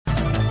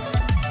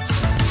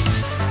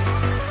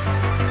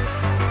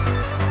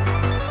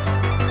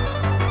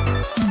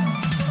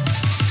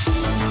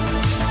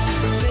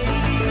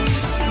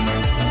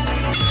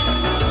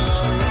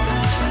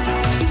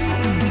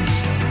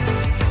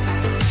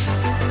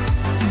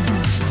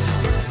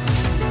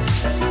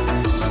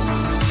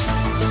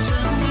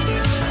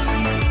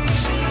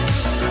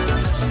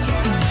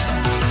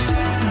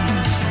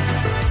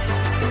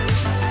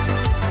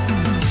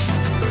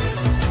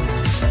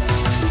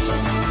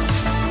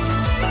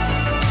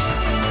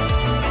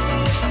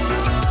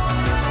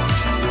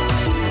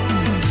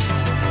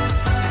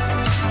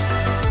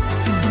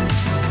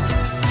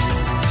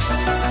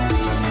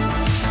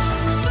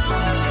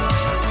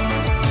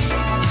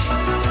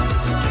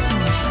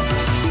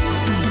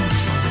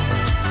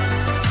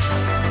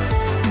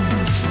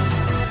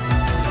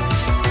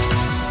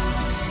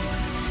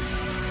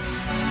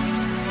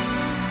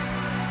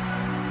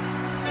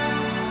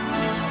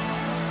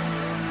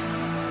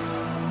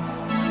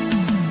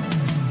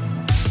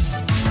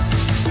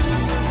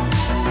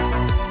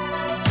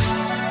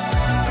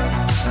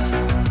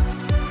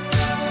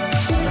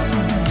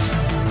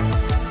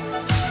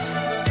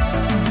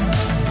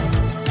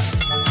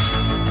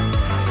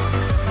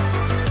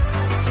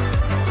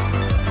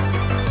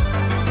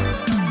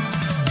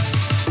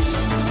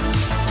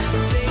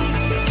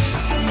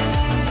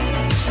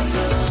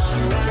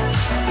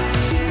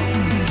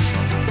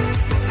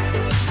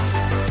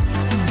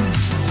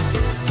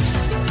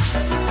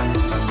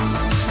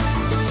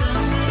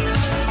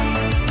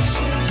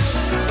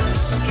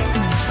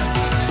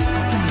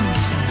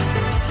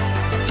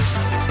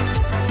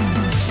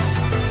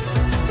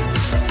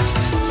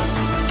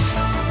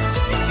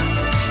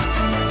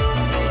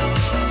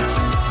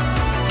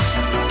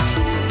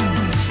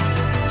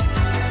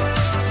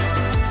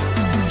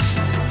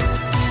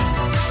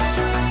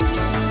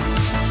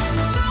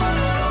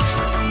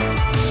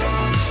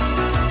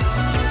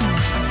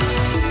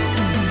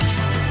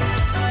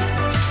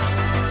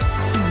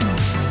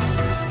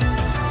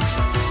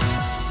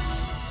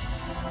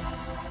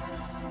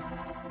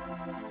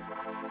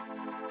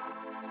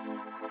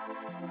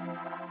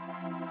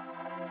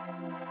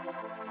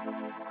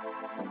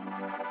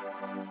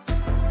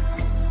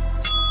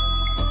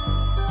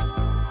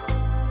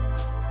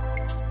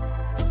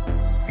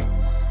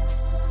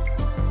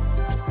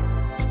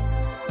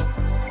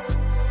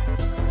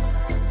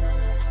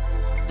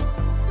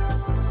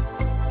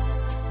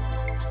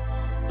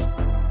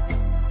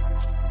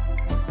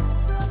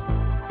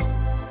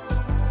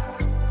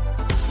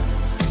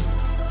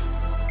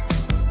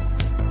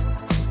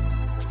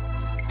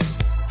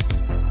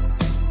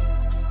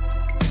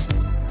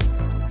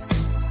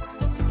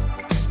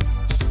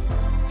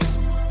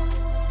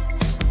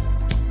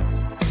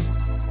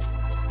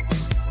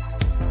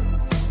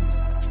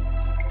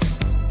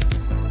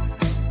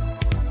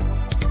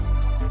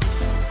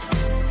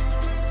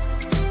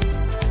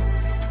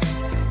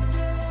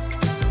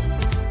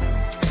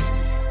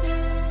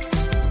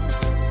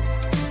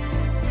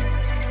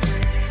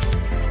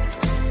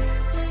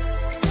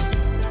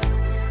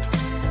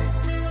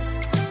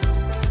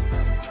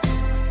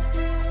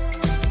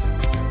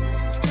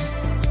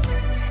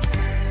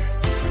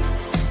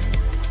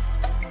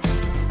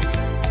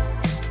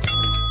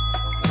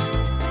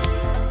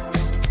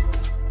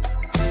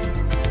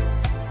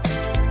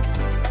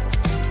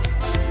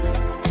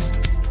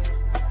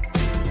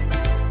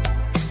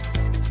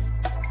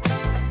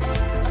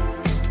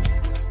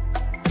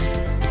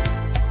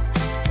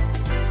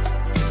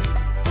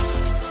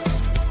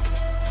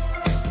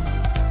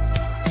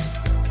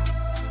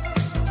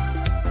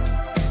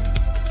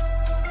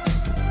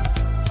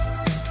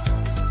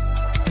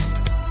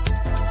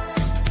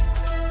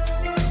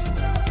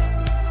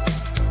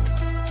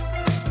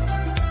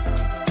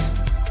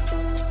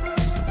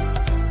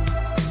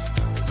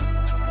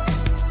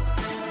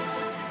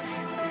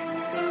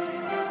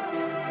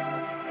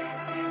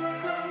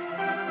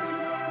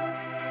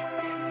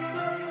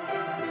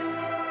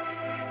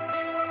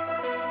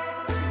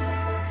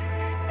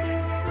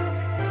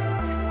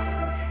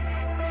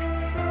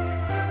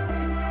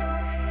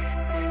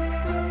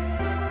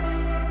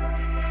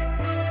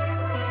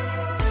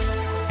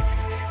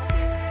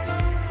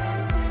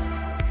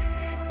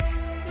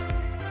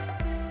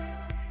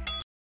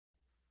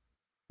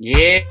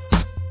Yeah.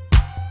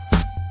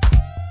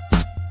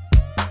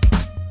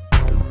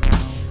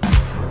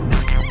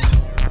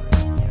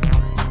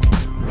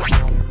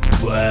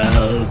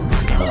 Welcome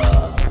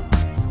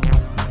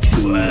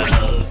to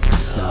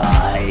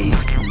Outside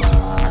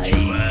My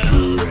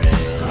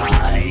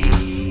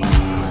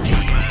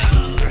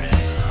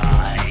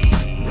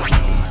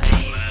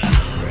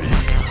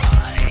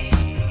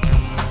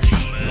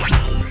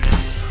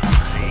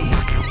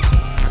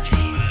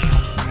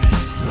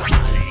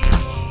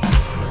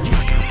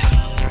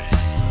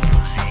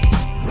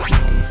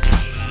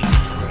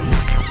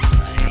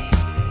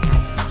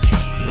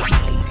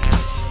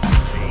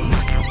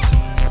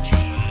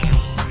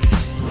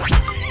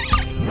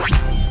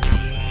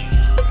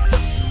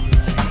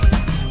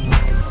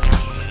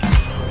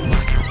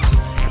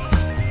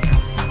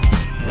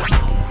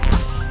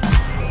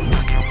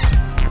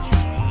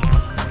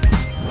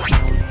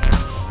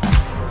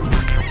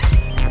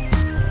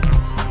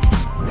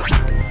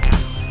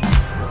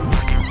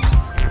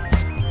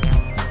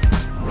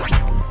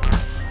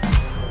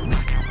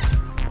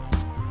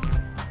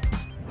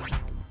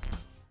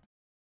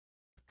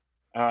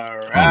All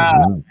right.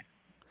 Oh,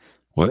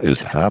 what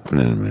is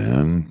happening,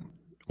 man?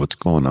 What's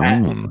going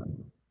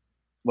on?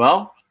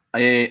 Well,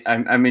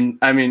 I'm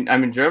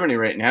in Germany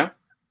right now.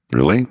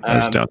 Really?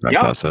 As downtown yeah.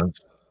 class says?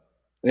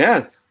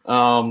 Yes.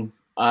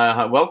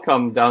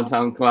 Welcome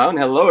downtown clown.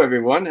 Hello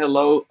everyone.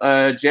 Hello,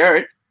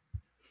 Jared.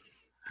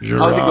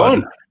 How's it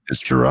going?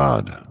 It's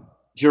Gerard.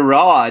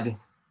 Gerard.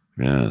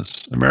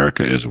 Yes.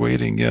 America is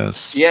waiting.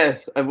 Yes.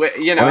 Yes. What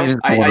is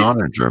going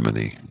on in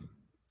Germany?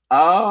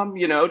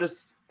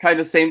 Just kind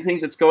of same thing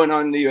that's going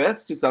on in the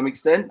US to some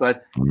extent,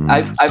 but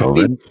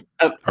COVID?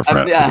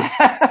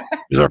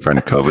 Is our friend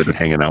COVID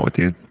hanging out with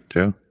you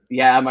too?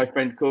 Yeah, my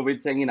friend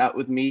COVID's hanging out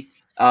with me.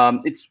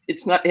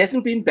 It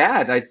hasn't been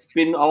bad. It's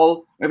been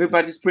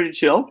everybody's pretty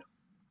chill.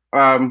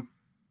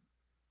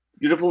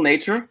 Beautiful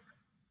nature.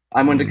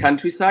 I'm on the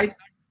countryside.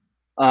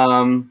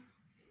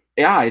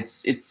 Yeah,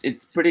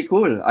 it's pretty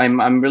cool.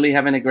 I'm really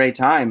having a great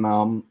time.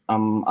 I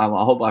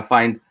hope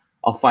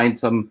I'll find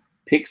some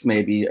pics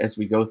maybe as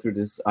we go through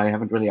this. I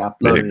haven't really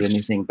uploaded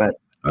anything, but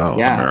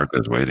yeah.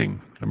 America's waiting.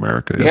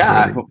 America is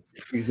waiting.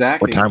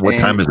 Exactly. What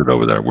time is it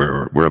over there?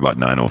 We're about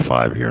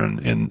 9:05 here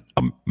in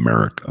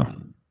America.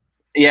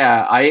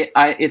 Yeah,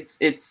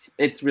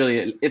 it's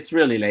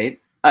really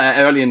late.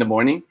 Early in the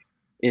morning.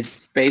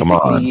 It's basically.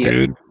 Come on,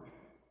 dude.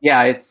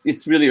 Yeah,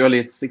 it's really early.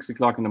 It's 6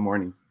 o'clock in the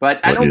morning. But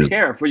I don't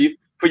care for you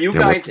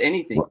guys.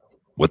 Anything.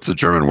 What's the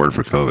German word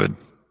for COVID?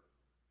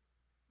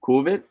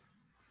 COVID.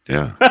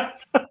 Yeah.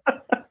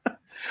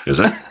 Is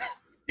it?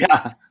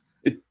 Yeah.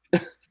 Is it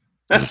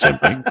the same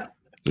thing?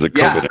 Is it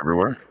COVID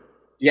everywhere?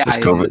 Yeah. Is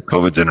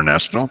COVID's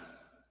international?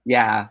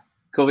 Yeah.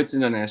 COVID's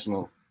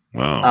international.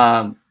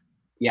 Wow.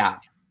 Yeah.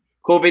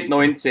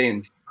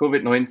 COVID-19.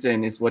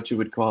 COVID-19 is what you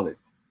would call it.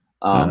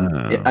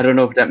 I don't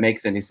know if that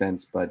makes any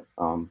sense, but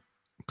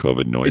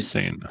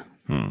COVID-19.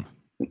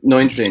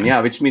 19,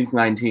 yeah, which means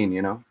 19,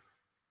 you know.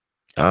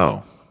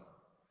 Oh.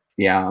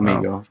 Yeah,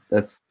 amigo.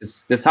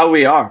 That's how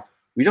we are.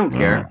 We don't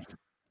care.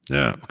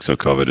 Yeah. So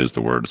COVID is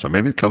the word. So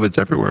maybe COVID's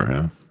everywhere,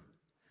 huh?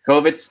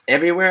 COVID's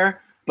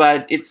everywhere,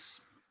 but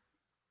it's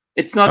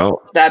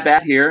not that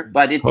bad here,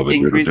 but it's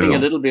increasing a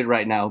little bit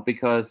right now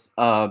because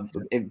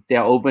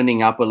they're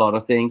opening up a lot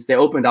of things. They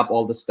opened up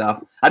all the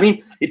stuff. I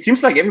mean, it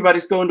seems like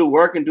everybody's going to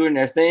work and doing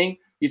their thing.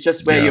 You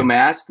just wear your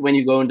mask when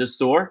you go in the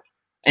store,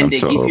 and they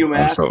give you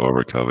masks. I'm so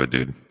over COVID,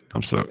 dude.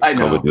 I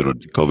know.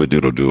 COVID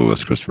doodle do,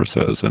 as Christopher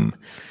says, and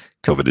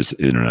COVID is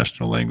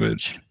international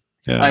language.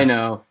 Yeah. I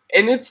know,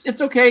 and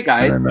it's okay,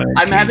 guys.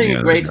 I'm having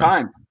a great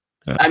time.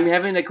 Yeah. I'm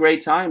having a great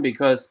time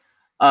because,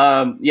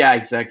 yeah,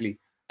 exactly.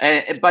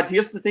 But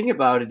here's the thing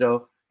about it,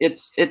 though.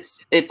 It's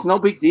no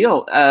big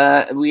deal.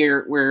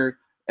 We're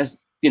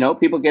as you know,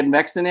 people getting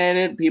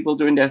vaccinated, people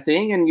doing their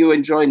thing, and you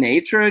enjoy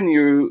nature, and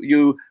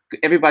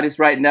everybody's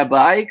riding their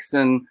bikes,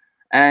 and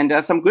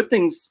there's some good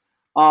things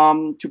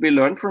to be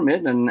learned from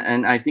it,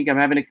 and I think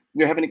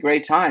we're having a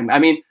great time. I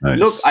mean, nice.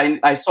 Look,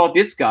 I saw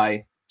this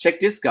guy. Check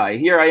this guy.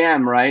 Here I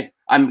am, right?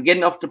 I'm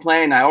getting off the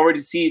plane. I already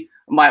see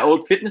my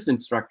old fitness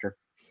instructor.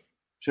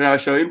 Should I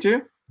show him to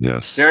you?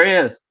 Yes. There he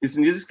is.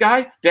 Isn't this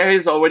guy? There he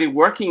is already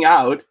working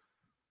out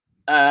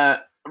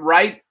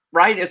right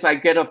as I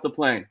get off the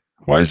plane.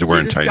 Why is he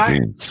wearing tight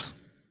jeans?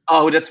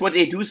 Oh, that's what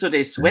they do. So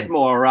they sweat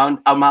more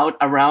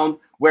around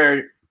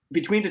where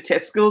between the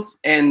testicles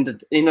and the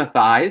inner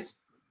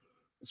thighs.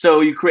 So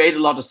you create a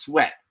lot of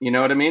sweat. You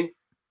know what I mean?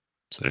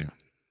 See.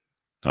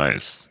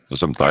 Nice. There's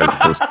some thighs.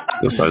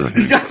 Those thighs are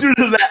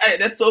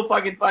that's so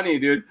fucking funny,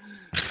 dude.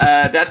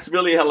 That's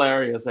really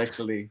hilarious,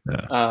 actually.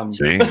 Yeah.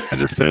 See, I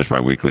just finished my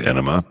weekly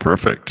enema.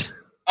 Perfect.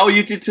 Oh,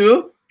 you did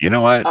too? You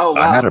know what? Oh,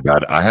 wow. I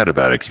had a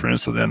bad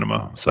experience with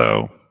enema,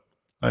 so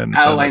I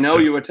know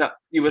you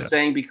were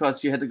saying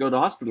because you had to go to the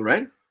hospital,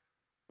 right?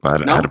 I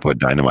had to put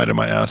dynamite in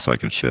my ass so I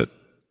could shit.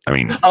 I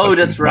mean,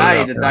 that's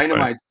right, the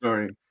dynamite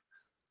story.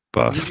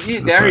 Buff.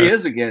 There he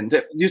is again.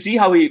 Do you see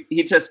how he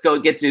just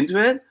gets into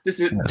it? This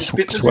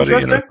fitness sweaty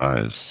instructor? Inner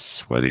thighs.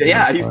 Sweaty.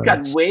 Yeah, he's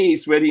got way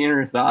sweaty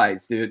inner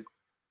thighs, dude.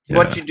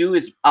 what you do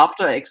is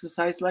after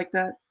exercise like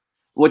that,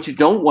 what you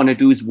don't want to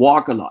do is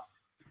walk a lot,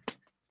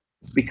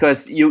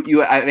 because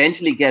you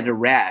eventually get a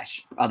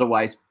rash.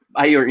 Otherwise,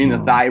 you're in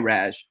a thigh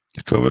rash.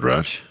 A COVID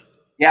rash.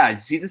 Yeah,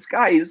 see this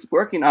guy, he's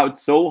working out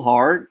so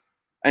hard,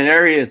 and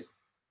there he is.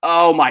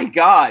 Oh my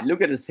God,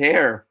 look at his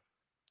hair.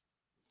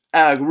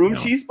 Room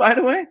cheese, by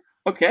the way.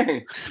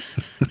 Okay.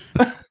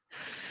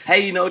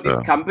 Hey, you know this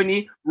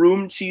company,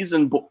 Room Cheese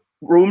and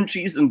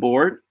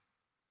Board?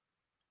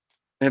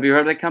 Have you heard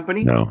of that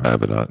company? No, I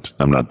have not.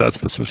 I'm not that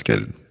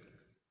sophisticated.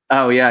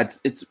 Oh yeah,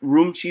 it's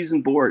Room Cheese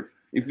and Board.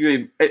 If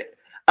you,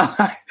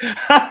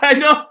 I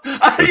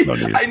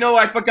know,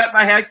 I forgot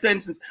my hair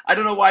extensions. I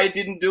don't know why I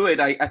didn't do it.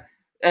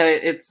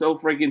 It's so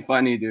freaking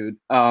funny, dude.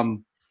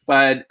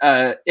 But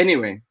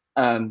anyway,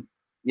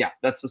 yeah,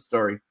 that's the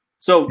story.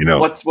 So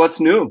what's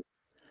new?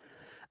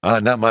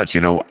 Not much.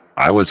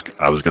 I was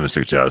going to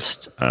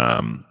suggest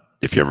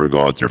if you ever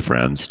go out with your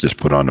friends, just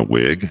put on a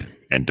wig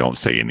and don't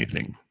say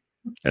anything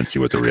and see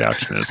what the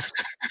reaction is.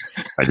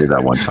 I did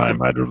that one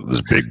time. I had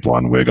this big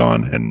blonde wig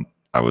on, and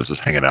I was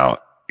just hanging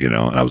out, and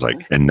I was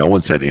like, and no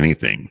one said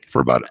anything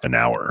for about an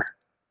hour,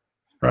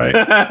 right?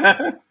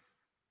 And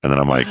then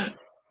I'm like,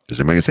 does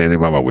anybody say anything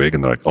about my wig?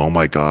 And they're like, oh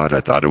my God,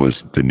 I thought it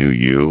was the new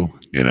you,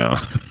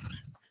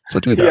 So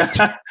do that.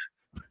 Yeah.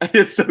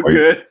 It's so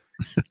good.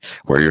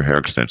 Wear your hair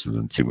extensions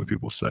and see what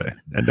people say,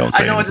 and don't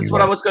say. I know that's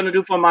what I was going to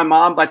do for my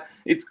mom, but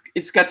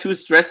it's got too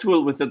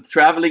stressful with the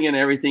traveling and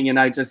everything, and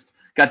I just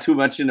got too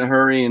much in a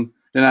hurry, and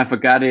then I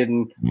forgot it,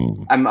 and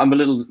I'm a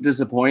little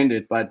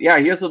disappointed. But yeah,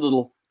 here's a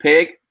little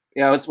pig.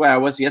 Yeah, that's where I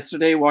was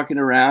yesterday, walking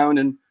around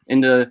and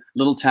in the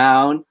little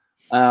town,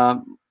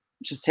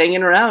 just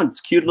hanging around. It's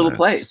a cute little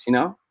place,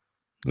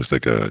 Looks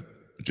like a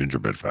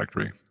gingerbread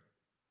factory.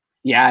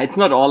 Yeah, it's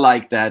not all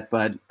like that,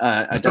 but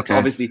that's okay.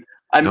 Obviously.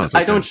 I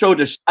don't show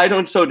the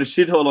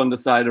shithole on the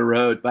side of the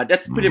road, but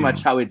that's pretty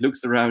much how it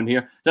looks around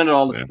here. Not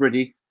all as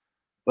pretty,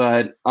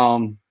 but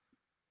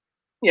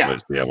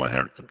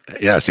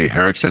yeah. See,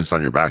 hair extensions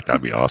on your back,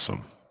 that'd be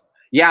awesome.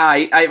 Yeah,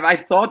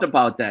 I've thought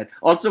about that.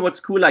 Also, what's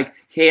cool, like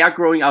hair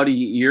growing out of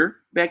your ear,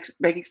 back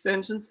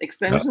extensions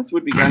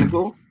would be kind of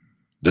cool.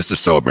 This is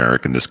so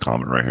American. This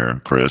comment right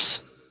here,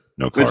 Chris.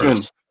 No cars. Which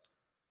one?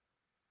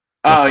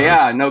 No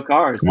cars. No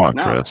cars. Come on,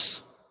 Chris.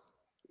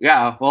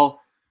 Yeah, well.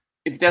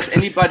 If there's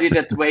anybody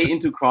that's way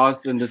into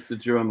cars, then it's the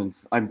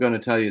Germans. I'm going to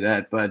tell you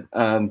that. But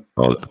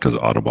because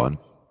of Autobahn.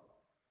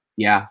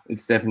 Yeah,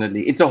 it's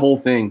a whole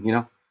thing,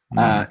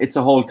 it's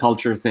a whole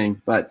culture thing.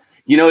 But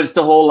it's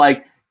the whole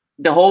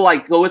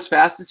go as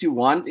fast as you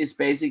want is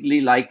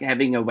basically like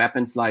having a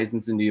weapons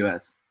license in the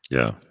US.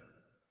 Yeah.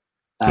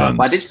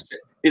 But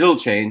it'll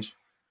change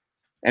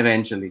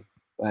eventually.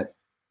 But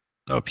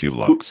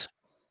Publux.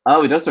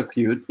 Oh, it does look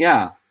cute.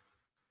 Yeah.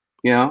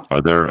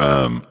 Are there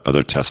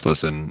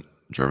Teslas in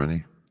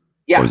Germany?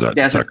 Yeah,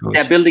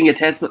 they're building a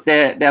Tesla.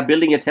 They're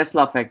building a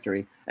Tesla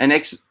factory, and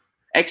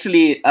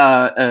actually,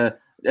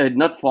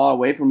 not far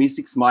away from me,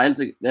 6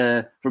 miles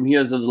from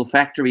here, is a little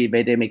factory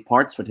where they make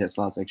parts for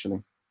Teslas.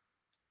 Actually,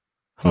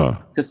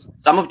 because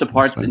some of the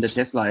parts in the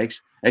Tesla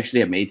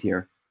actually are made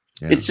here.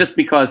 Yeah. It's just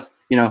because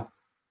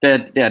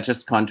they're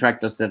just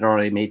contractors that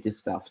already made this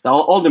stuff.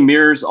 All the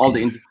mirrors, all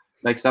the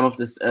some of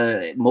this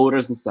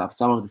motors and stuff.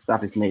 Some of the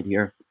stuff is made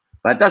here,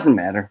 but it doesn't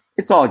matter.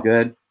 It's all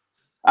good.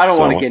 I don't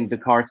want to get into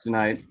cars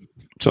tonight.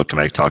 So can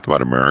I talk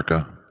about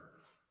America?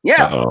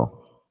 Yeah. Uh-oh.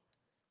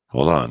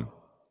 Hold on.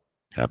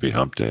 Happy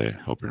hump day.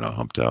 Hope you're not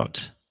humped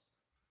out.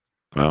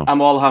 Well,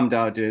 I'm all humped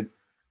out, dude.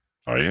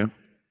 Are you?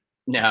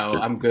 No,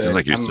 I'm good. Seems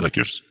like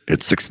you're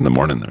it's 6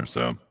 a.m. there.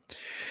 So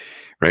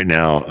right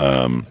now,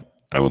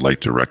 I would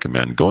like to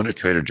recommend going to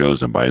Trader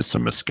Joe's and buying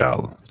some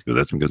mezcal, because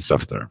there's some good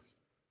stuff there.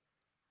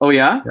 Oh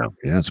yeah?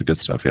 Yeah, some good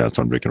stuff. Yeah, that's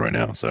what I'm drinking right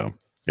now. So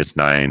it's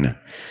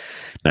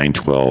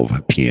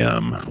 9:12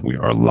 p.m. We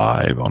are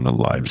live on the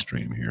live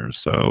stream here.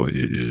 So it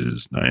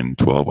is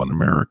 9:12 on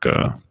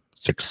America,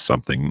 6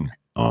 something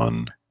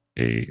on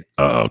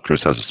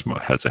Chris has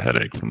a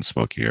headache from the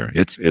smoky air.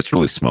 It's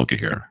really smoky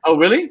here. Oh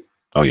really?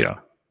 Oh yeah.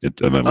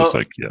 It looks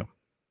like yeah.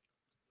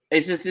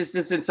 Is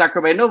this in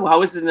Sacramento?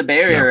 How is it in the Bay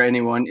Area?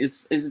 Anyone?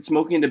 Is it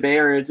smoky in the Bay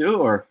Area too,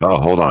 or? Oh,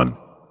 hold on.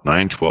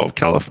 9:12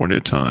 California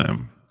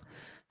time.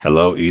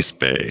 Hello, East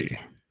Bay.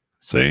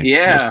 See?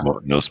 Yeah.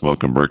 No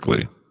smoke in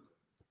Berkeley.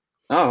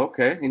 Oh,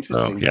 okay.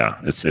 Interesting. So, yeah,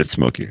 it's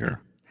smoky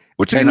here.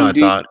 Which I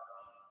thought.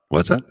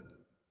 What's that?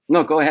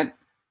 No, go ahead.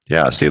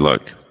 Yeah. See,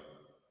 look,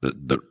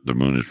 the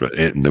moon is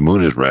red. The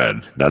moon is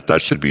red.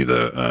 That should be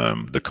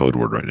the code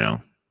word right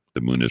now. The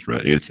moon is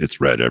red.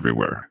 It's red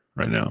everywhere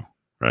right now,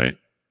 right?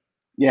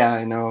 Yeah,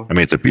 I know. I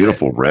mean, it's a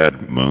beautiful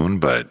red moon,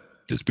 but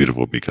it's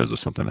beautiful because of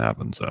something that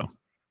happened. So.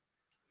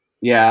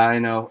 Yeah, I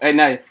know. And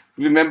I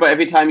remember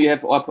every time you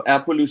have air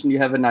pollution, you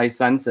have a nice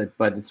sunset,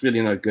 but it's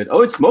really not good.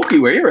 Oh, it's smoky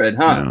where you're at,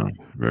 huh? Yeah,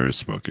 very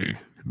smoky.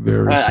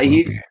 Very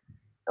smoky.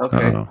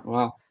 Okay,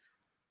 wow.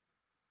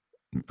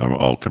 I'm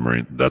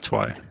ultramarine. That's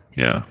why.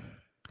 Yeah.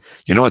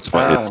 It's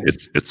funny.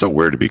 It's so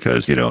weird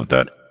because,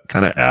 that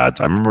kind of adds.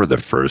 I remember the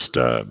first,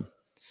 when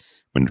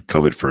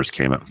COVID first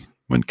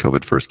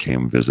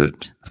came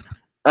visit,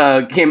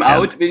 came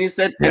out when you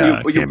said,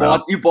 and you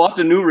bought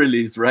the new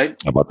release,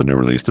 right? I bought the new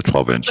release, the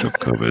 12-inch of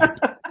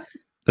COVID,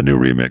 the new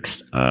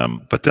remix.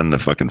 But then the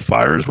fucking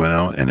fires went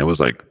out, and it was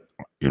like,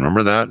 you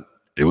remember that?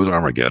 It was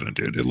Armageddon,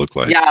 dude. It looked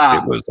like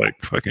it was like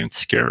fucking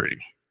scary.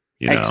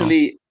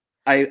 Actually,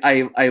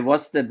 I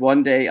was that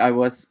one day.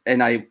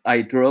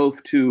 I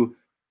drove to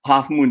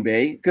Half Moon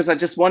Bay because I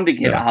just wanted to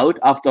get out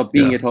after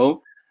being at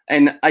home,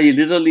 and I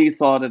literally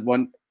thought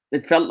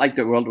it felt like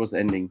the world was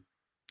ending.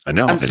 I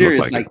know. I'm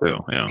serious. Like it too.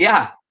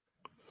 Yeah.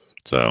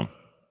 So.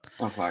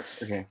 Oh fuck.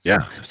 Okay.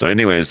 Yeah. So,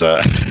 anyways, on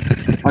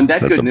that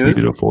that's good news.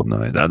 Beautiful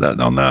night.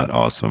 On that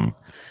awesome.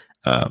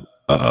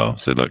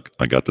 So look,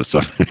 I got the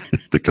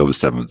COVID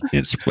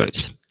 7-inch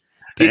splits.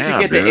 Did you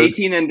get the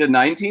 18 and the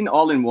 19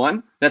 all in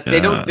one? That's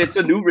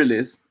a new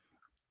release.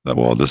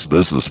 Well, this is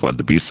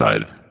the B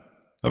side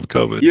of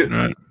COVID,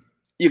 right?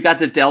 You got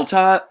the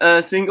Delta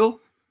single.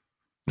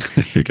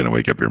 You're gonna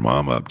wake up your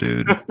mom up,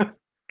 dude.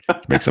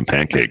 Make some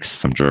pancakes.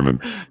 Some German.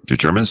 Do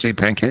Germans eat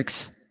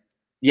pancakes?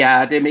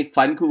 Yeah, they make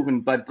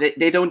Pfannkuchen, but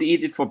they don't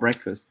eat it for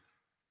breakfast.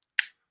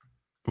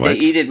 What? They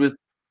eat it with.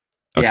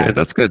 Okay,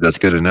 that's good. That's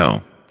good to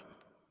know.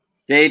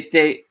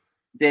 The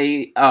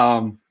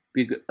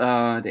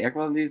air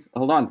qualities.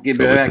 Hold on, give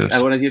me back.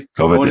 I want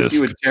to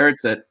see what Jared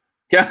said.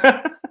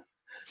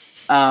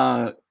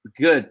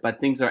 Good, but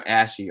things are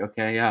ashy.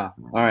 Okay, yeah,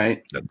 all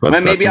right.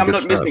 Well, maybe I'm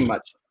not missing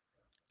much.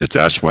 It's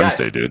Ash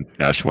Wednesday, dude.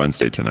 Ash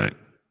Wednesday tonight.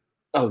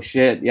 Oh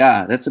shit!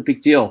 Yeah, that's a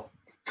big deal.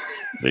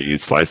 They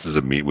eat slices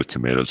of meat with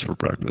tomatoes for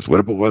breakfast.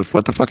 What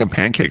the fucking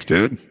pancakes,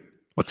 dude?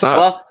 What's up?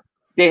 Well,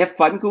 they have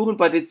Pfannkuchen,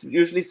 but it's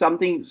usually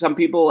something. Some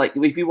people like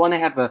if you want to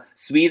have a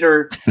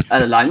sweeter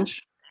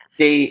lunch,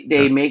 they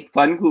make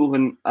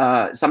Pfannkuchen.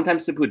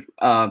 Sometimes they put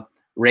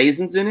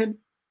raisins in it,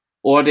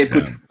 or they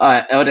put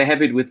or they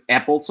have it with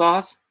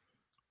applesauce.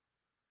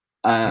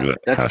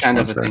 That's kind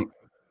of a thing.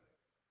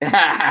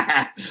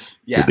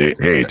 Yeah.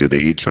 Do they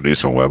eat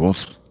chorizo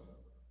huevos?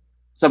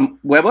 Some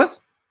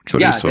huevos? Chorizo,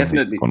 yeah,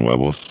 definitely. Con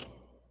huevos.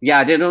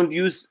 Yeah, they don't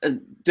use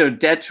the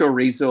dead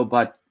chorizo,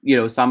 but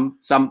some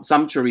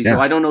chorizo. Yeah.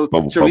 I don't know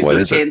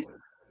chorizo chains.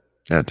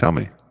 Yeah, tell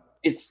me.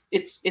 It's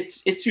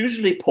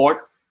usually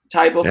pork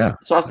type of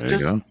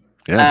sausages.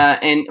 Yeah.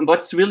 And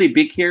what's really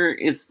big here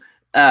is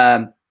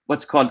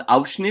what's called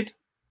Aufschnitt.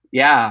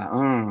 Yeah.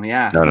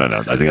 Yeah. No.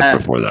 I think it's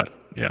before that.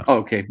 Yeah.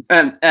 Okay.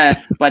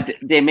 But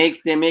they make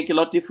a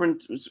lot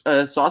different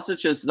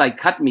sausages like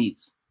cut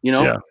meats.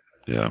 Yeah.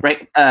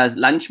 Right.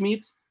 Lunch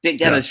meats. They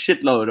get a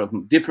shitload of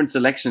them, different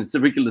selections. It's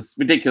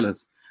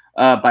ridiculous.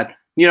 But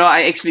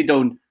I actually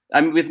don't.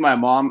 I'm with my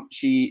mom.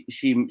 She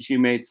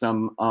made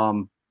some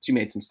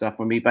stuff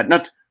for me, but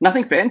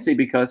nothing fancy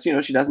because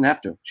she doesn't have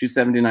to. She's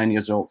 79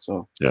 years old.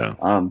 So yeah.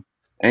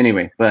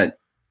 Anyway, but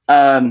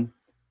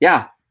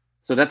yeah.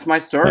 So that's my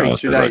story. No,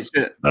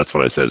 that's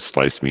what I said.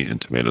 Sliced meat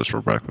and tomatoes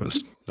for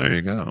breakfast. There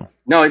you go.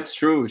 No, it's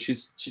true.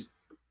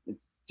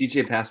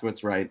 DJ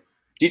Password's right.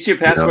 DJ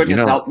Password has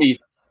helped me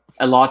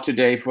a lot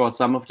today for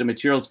some of the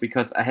materials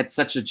because I had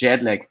such a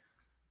jet lag.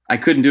 I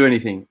couldn't do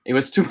anything. It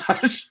was too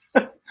much.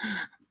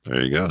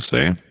 There you go.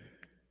 See.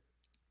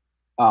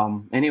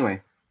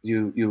 Anyway,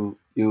 you.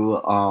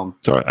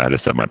 Sorry, I had to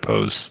set my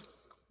pose.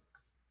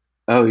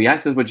 Oh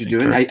yes, that's what you're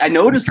doing. I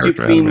noticed you've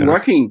been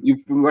working.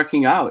 You've been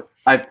working out.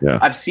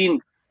 I've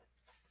seen.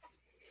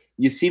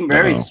 You seem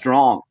very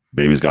strong.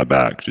 Baby's got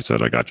back. She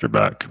said, "I got your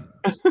back."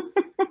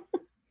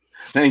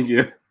 Thank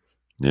you.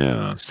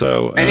 Yeah.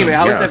 So anyway,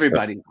 how is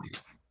everybody?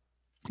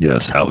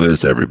 Yes, how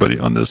is everybody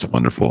on this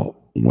wonderful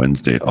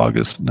Wednesday,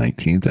 August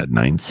 19th at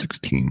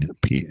 9:16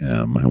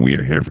 p.m. And we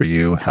are here for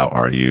you. How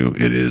are you?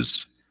 It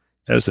is,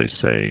 as they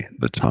say,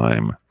 the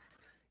time.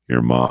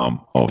 Your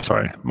mom. Oh,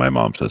 sorry. My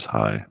mom says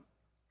hi.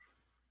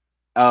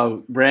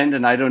 Oh,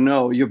 Brandon, I don't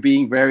know. You're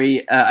being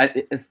very. I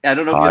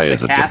don't know. Hi if you're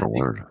is a different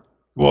word.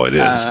 Well, it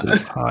is.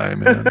 It's hi,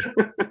 man.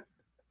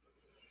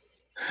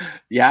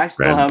 Yeah, I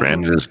still have.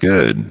 Brandon is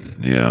good.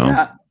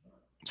 Yeah.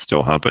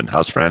 Still humping.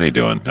 How's Franny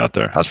doing out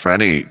there? Does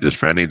Franny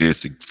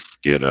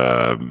get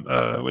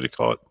what do you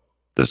call it?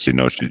 Does he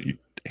know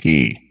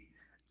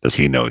does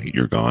he know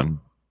you're gone?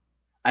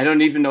 I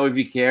don't even know if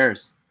he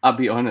cares. I'll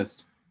be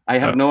honest. I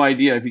have no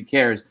idea if he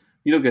cares.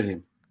 You look at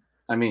him.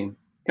 I mean,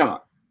 come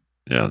on.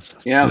 Yes.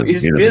 Yeah,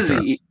 he's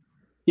busy.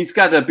 He's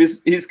got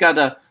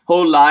a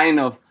whole line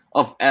of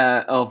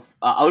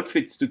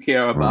outfits to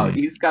care about.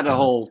 He's got a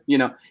whole,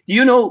 Do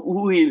you know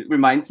who he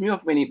reminds me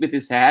of with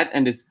his hat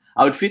and his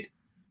outfit?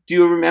 Do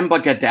you remember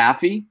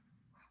Gaddafi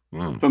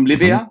from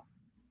Libya?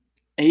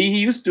 Mm-hmm. He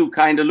used to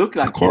kind of look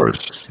like Of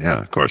course. This. Yeah,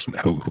 of course.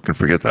 Who can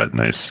forget that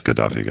nice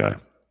Gaddafi guy?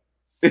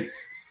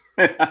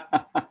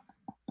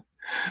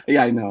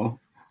 Yeah, I know.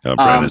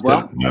 Brandon's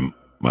dead.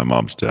 My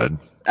mom's dead.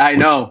 I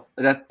know.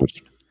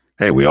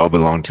 Hey, we all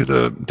belong to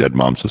the Dead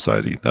Mom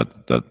Society.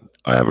 That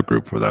I have a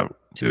group for that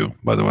too,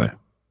 by the way.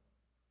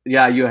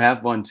 Yeah, you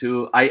have one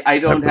too. I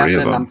don't have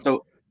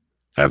that.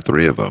 I have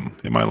 3 of them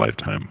in my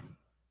lifetime.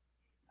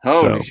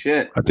 Holy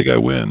shit. I think I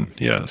win,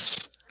 yes.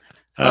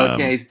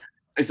 Okay,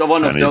 it's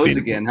one of those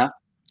again, huh?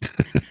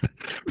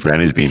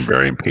 Franny's being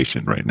very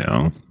impatient right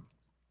now.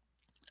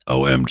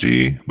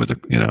 OMG with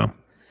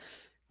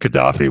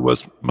Gaddafi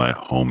was my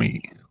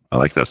homie. I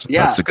like that.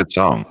 Yeah. That's a good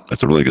song.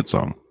 That's a really good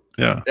song.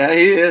 Yeah. Yeah,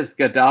 he is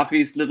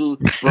Gaddafi's little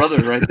brother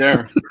right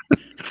there.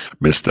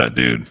 Missed that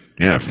dude.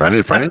 Yeah,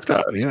 Franny's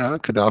got,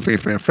 Gaddafi.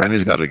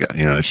 Franny's got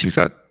she's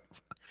got.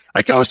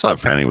 I always thought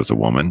Franny was a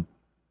woman.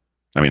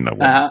 I mean,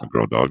 a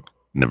girl dog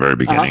in the very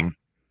beginning.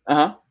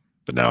 But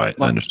now I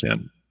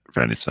understand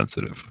Franny's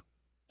sensitive.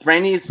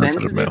 Franny is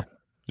sensitive,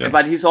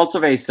 but he's also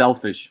very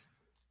selfish.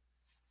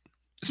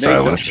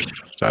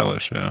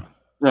 Stylish, yeah.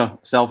 No,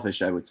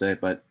 selfish, I would say,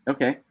 but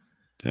okay.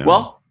 Yeah.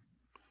 Well,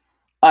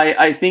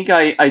 I think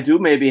I do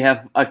maybe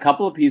have a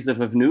couple of pieces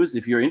of news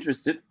if you're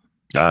interested.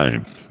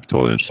 I'm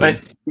totally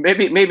interested.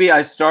 But maybe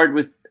I start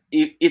with,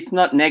 it's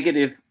not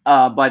negative,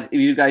 but if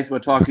you guys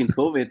were talking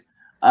COVID,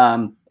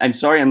 I'm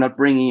sorry I'm not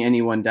bringing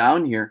anyone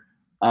down here,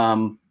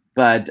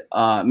 but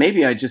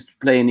maybe I just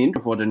play an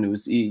intro for the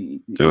news.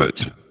 Do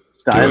it.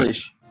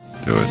 Stylish.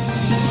 Do it.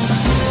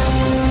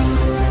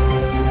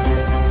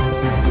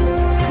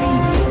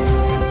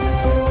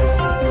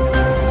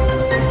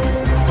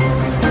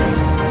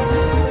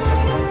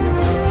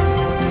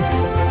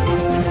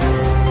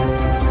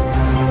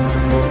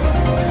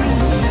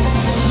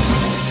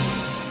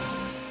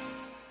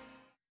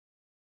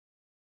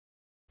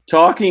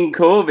 Talking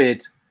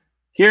COVID,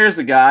 here's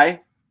a guy,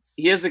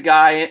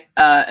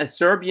 a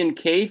Serbian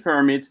cave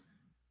hermit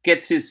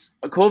gets his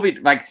COVID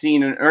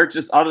vaccine and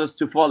urges others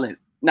to follow it.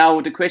 Now,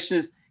 the question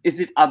is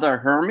it other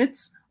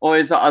hermits or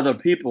is it other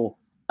people?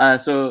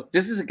 So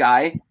this is a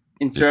guy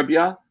in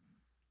Serbia.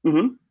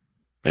 Mm-hmm.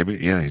 Maybe,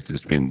 he's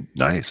just been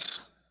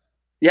nice.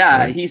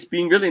 Yeah, right? He's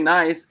been really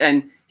nice,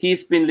 and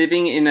he's been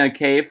living in a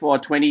cave for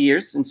 20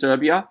 years in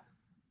Serbia.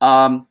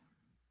 That's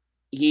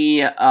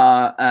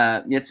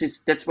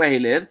where he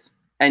lives,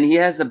 and he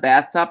has a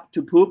bathtub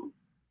to poop,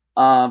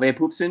 where he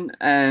poops in,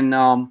 and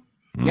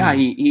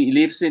he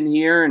lives in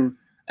here,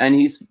 and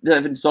he's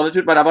in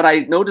solitude. But what I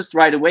noticed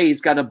right away,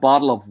 he's got a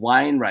bottle of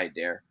wine right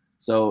there,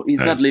 so he's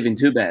not living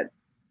too bad.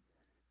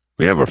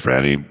 We have a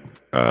Franny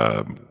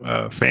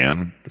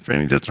fan.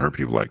 Franny doesn't hurt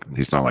people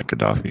he's not like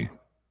Gaddafi.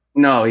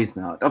 No, he's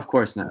not. Of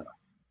course not.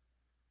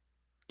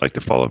 Like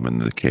to follow him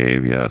into the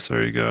cave. Yes,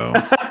 there you go.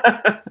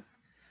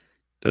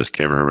 Does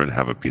Cave Hermit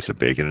have a piece of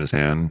bacon in his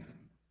hand?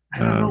 I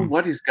don't know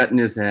what he's got in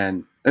his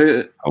hand.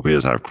 Hope he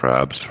doesn't have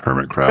crabs.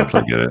 Hermit crabs.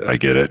 I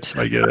get it.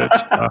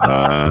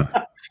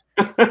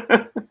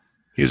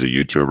 He's a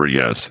YouTuber.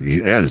 Yes.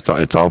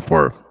 It's all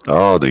for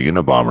the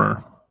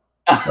Unabomber,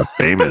 the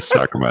famous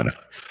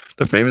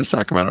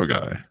Sacramento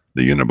guy,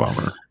 the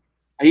Unabomber.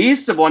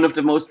 He's one of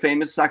the most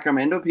famous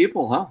Sacramento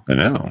people, huh? I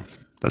know.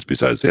 That's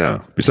besides.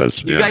 You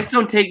guys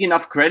don't take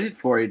enough credit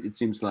for it. It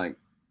seems like.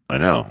 I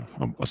know.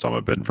 I saw my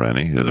Ben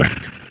Franny.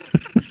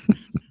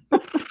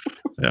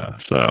 Yeah,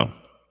 so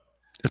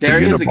it's there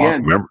a it is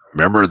again.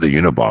 Remember the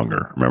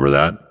Unabonger? Remember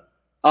that?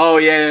 Oh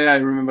yeah, I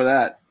remember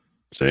that.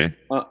 See?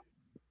 The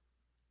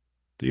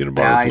Unabonger.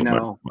 Yeah, I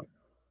know.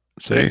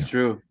 See? That's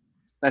true.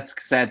 That's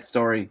a sad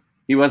story.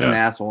 He was an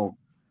asshole.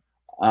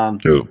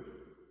 Who?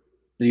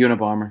 The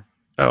Unabomber.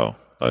 Oh,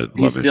 I love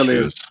his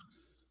shoes. Is.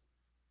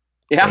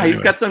 Yeah, anyway.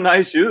 He's got some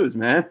nice shoes,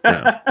 man.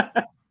 Yeah.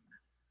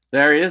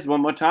 There he is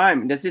one more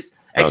time. This is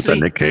actually is that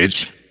Nick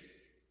Cage.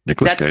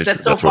 Nicholas Cage.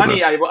 That's so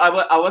funny. I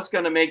was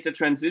going to make the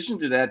transition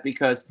to that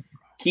because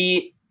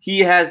he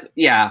has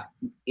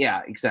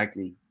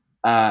exactly.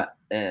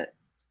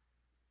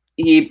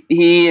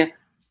 He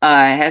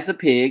has a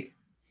pig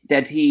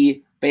that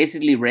he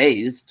basically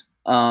raised.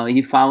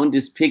 He found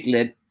this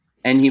piglet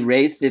and he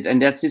raised it,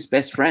 and that's his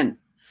best friend.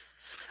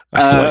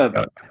 I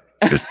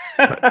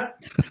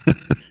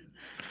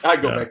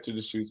go back to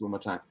the shoes one more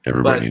time.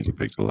 Everybody needs a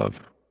pig to love.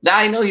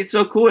 I know, it's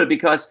so cool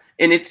because,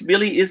 and it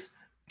really is.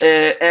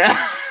 That's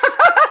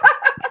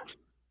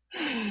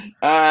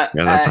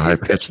a high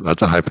pitch.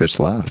 That's a high pitched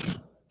laugh.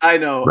 I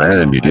know.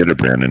 Brandon, you did it,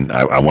 Brandon.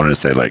 I wanted to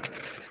say,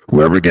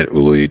 whoever get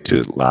Uli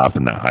to laugh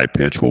in that high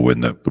pitch will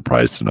win the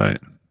prize tonight,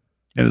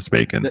 and it's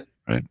bacon,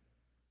 right?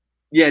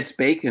 Yeah, it's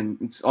bacon.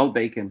 It's all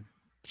bacon.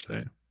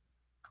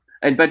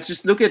 But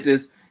just look at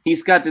this.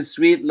 He's got this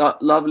sweet,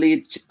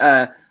 lovely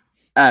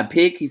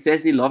pig. He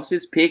says he loves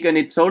his pig, and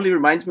it totally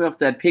reminds me of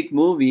that pig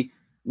movie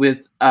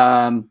with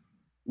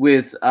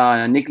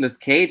Nicolas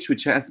Cage,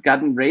 which has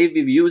gotten rave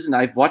reviews, and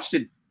I've watched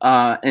it.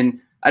 And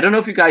I don't know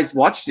if you guys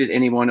watched it,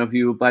 any one of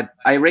you, but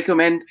I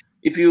recommend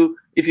if you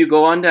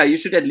go on there, you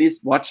should at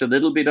least watch a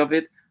little bit of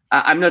it.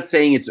 I'm not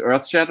saying it's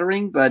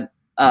earth-shattering, but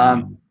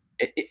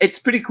it's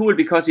pretty cool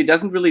because he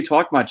doesn't really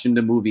talk much in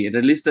the movie, at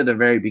least at the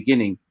very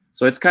beginning.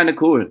 So it's kind of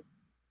cool.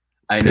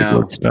 I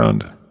know.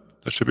 Stoned.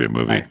 That should be a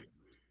movie.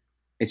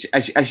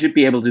 I should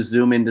be able to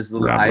zoom in this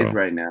little eyes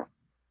right now.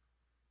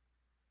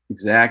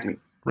 Exactly.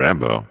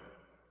 Rambo.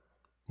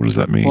 What does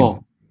that mean?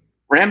 Well,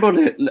 Rambo,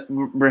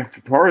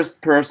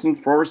 forest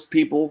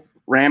people,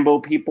 Rambo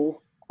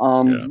people.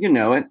 You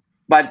know it.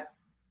 But,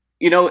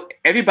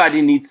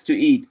 everybody needs to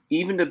eat,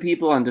 even the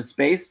people on the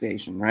space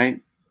station,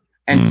 right?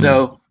 And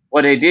so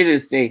what they did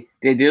is they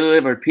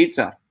delivered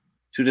pizza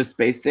to the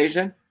space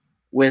station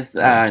with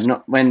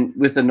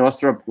the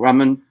Northrop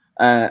Grumman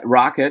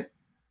rocket,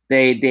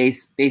 they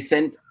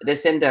send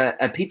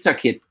a pizza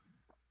kit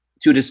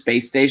to the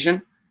space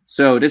station.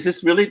 So this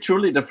is really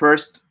truly the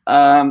first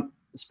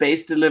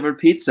space delivered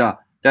pizza.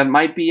 That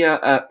might be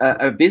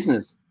a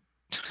business.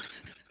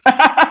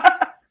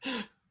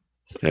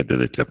 Yeah, did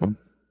they tip them?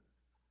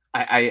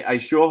 I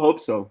sure hope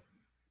so.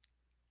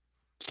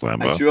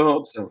 Slambo. I sure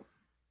hope so.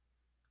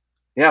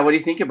 Yeah, what do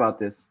you think about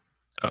this?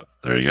 Oh,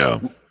 there you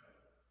go.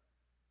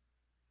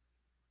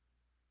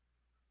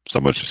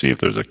 So much to see if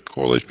there's a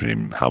correlation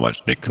between how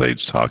much Nick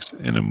Cage talks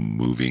in a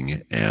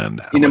movie and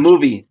how in much, a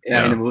movie.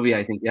 Yeah, in a movie,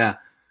 I think. Yeah,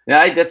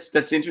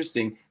 that's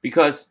interesting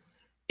because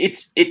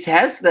it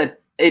has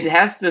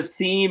the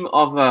theme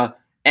of a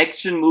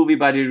action movie,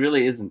 but it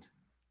really isn't.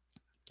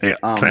 Hey,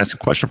 can I ask a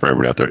question for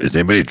everybody out there? Is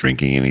anybody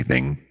drinking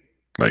anything?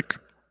 Like,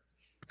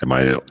 am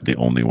I the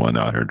only one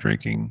out here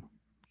drinking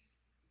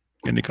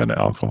any kind of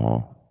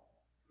alcohol?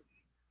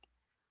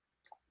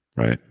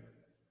 Right.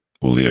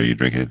 Uli, are you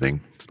drinking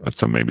anything?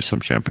 Maybe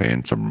some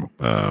champagne, some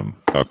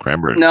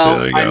cranberry.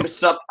 No,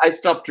 So I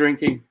stopped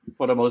drinking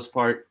for the most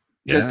part.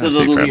 Just yeah, a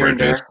little here and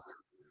there.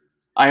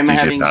 I'm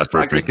having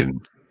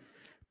drinking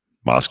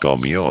Moscow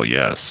Mule.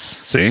 Yes.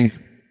 See,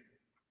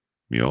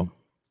 Mule.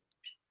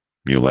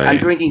 I'm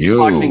drinking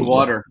sparkling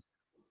water.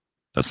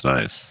 That's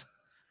nice.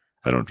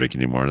 I don't drink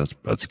anymore.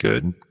 That's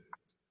good.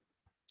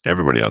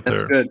 Everybody out there.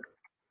 That's good.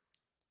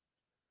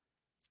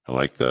 I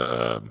like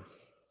the.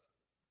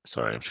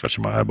 Sorry, I'm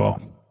scratching my eyeball.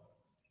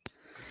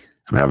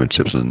 I'm having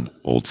chips and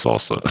old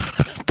salsa.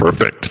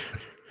 Perfect.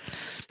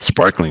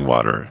 Sparkling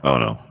water. Oh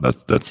no,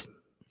 that's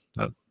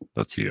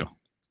you.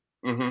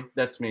 Mm-hmm.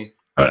 That's me.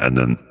 And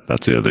then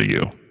that's the other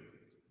you.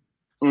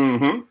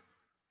 Mm-hmm.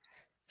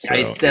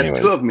 So, that's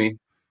two of me.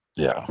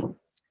 Yeah.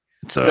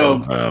 So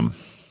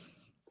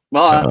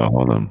well,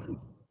 hold on.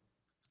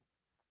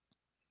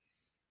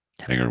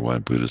 Hanger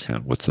one, Buddha's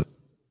hand. What's it?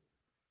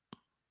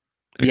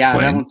 Explain. Yeah,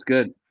 that one's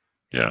good.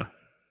 Yeah.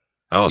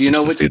 Oh, do you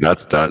know see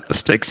that the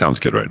steak sounds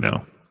good right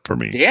now for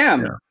me.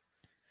 Damn. Yeah.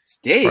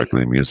 Steak.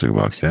 Sparkling music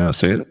box. Yeah.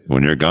 See it?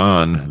 When you're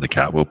gone, the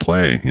cat will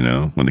play. You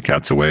know, when the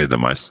cat's away, the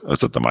mice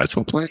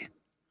will play?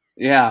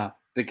 Yeah.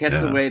 The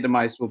cat's away, the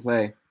mice will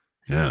play.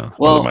 Yeah.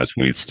 Well, the mice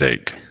will eat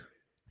steak,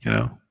 you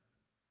know?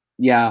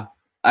 Yeah.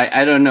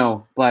 I don't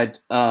know. But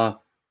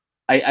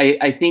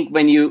I think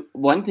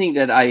one thing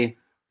that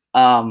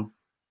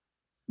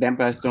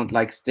vampires don't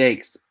like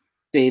steaks.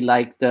 They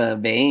like the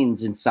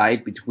veins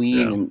inside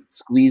between and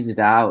squeeze it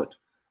out.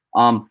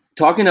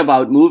 Talking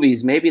about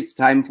movies, maybe it's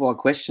time for a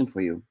question for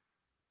you.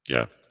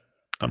 Yeah,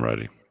 I'm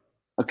ready.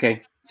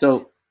 Okay,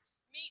 so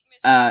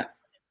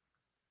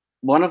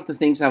one of the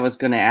things I was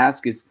going to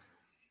ask is,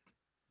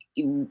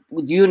 do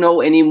you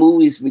know any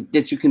movies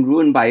that you can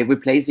ruin by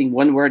replacing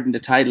one word in the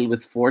title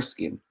with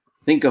foreskin?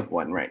 Think of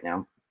one right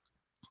now.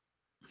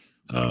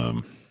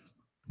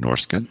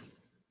 Norskin?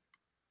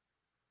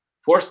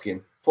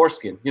 Foreskin.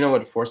 Foreskin. You know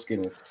what a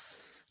foreskin is?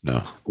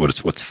 No.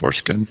 What's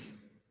foreskin?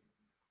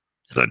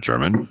 Is that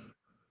German?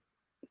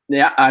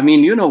 Yeah, I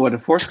mean, you know what a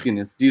foreskin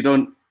is. I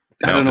don't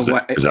know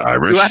why. Is it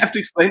Irish? Do I have to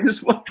explain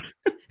this one?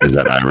 Is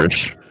that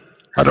Irish?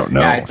 I don't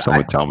know. Yeah,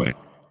 someone tell me.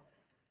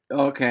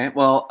 Okay,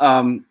 well,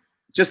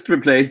 just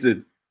replace it.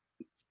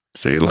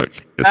 See, look,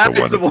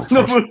 it's a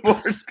wonderful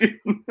foreskin.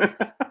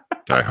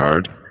 Die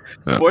Hard.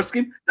 Yeah.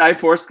 Foreskin? Die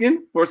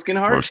foreskin? Foreskin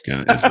hard?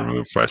 Foreskin is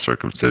removed by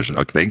circumcision.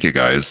 Okay, thank you,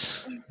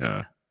 guys.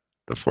 Yeah,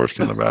 the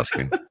foreskin of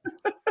asking.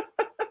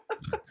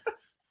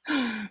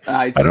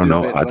 I don't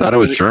know. I thought it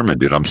was German,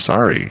 dude. I'm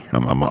sorry.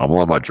 I'm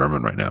all about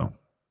German right now.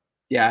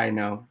 Yeah, I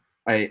know.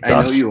 I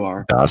know you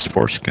are. Das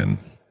Foreskin.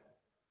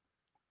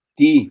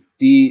 D.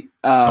 D.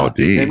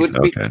 It would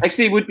be,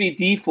 actually, it would be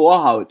D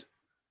Vorhaut.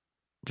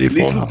 D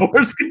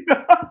Foreskin.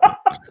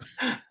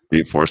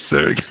 D Force.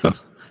 There you go.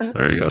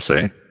 There you go.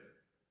 Say.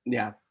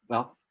 Yeah.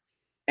 Well,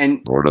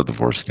 and Lord of the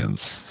Foreskins.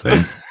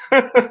 Say.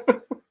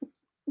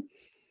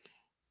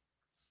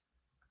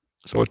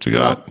 So what you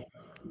got?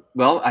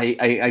 Well,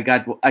 I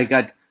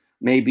got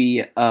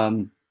maybe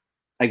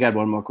I got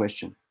one more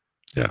question.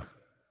 Yeah.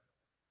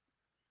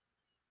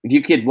 If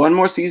you get one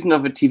more season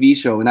of a TV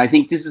show, and I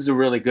think this is a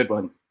really good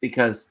one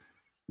because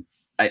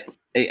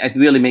it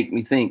really make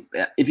me think.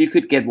 If you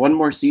could get one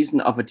more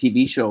season of a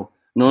TV show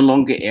no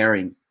longer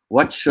airing,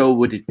 what show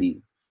would it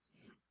be?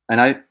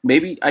 And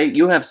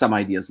you have some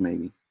ideas,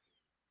 maybe.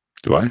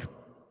 Do I?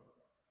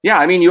 Yeah,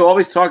 I mean, you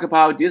always talk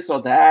about this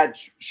or that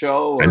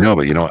show. I know,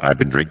 but you know, I've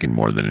been drinking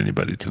more than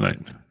anybody tonight.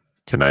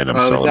 Tonight I'm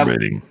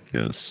celebrating.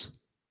 Yes.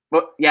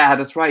 Well, yeah,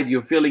 that's right.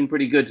 You're feeling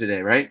pretty good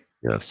today, right?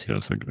 Yes,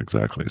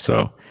 exactly.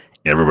 So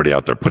everybody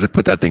out there,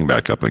 put that thing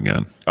back up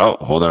again. Oh,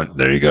 hold on.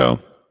 There you go.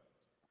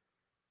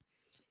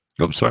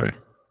 Oops, sorry.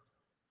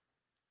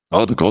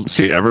 Oh, the Golden.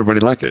 See, everybody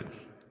like it.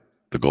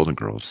 The Golden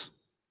Girls.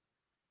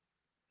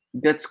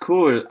 That's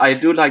cool. I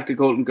do like the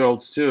Golden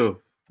Girls too.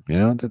 You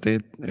know that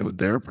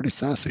they're pretty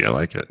sassy. I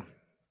like it.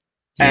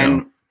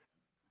 And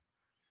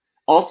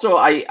also,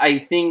 I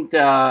think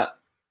there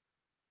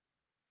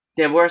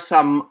were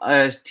some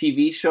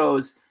TV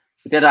shows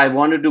that I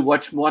wanted to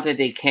watch more that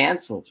they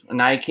canceled,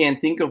 and I can't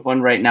think of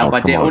one right now.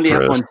 But they only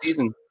have one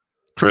season.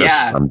 Chris,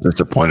 Yeah. I'm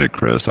disappointed,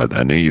 Chris.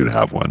 I knew you'd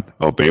have one.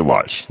 Oh,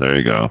 Baywatch. There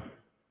you go.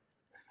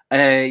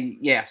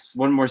 Yes,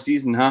 one more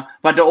season, huh?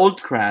 But the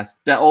old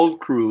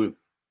crew.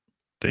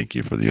 Thank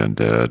you for the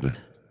undead.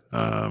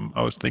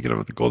 I was thinking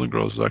of the Golden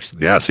Girls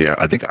actually. Yeah, see,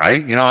 I think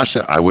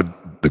actually I would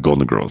the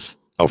Golden Girls.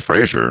 Oh,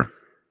 Frasier.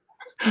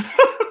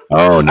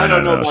 Oh no, I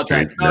don't know about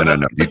that.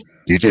 No.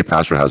 DJ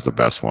Pastor has the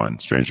best one.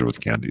 Stranger with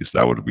Candies.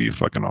 That would be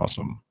fucking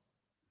awesome.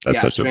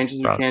 That's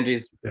Strangers with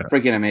Candies.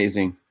 Freaking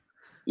amazing.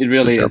 It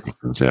really is.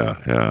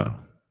 Yeah.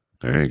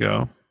 There you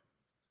go.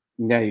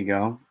 There you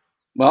go.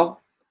 Well,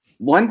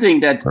 one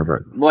thing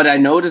what I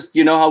noticed,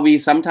 you know how we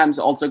sometimes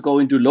also go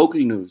into local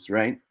news,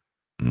 right?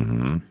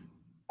 Mm-hmm.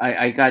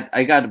 I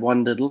got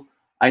one little.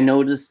 I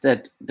noticed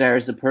that there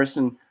is a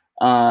person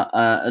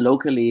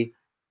locally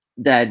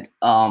that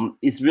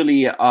is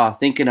really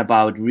thinking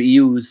about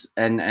reuse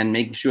and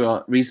making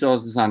sure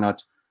resources are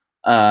not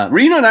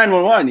Reno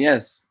 911.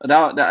 Yes,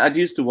 I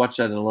used to watch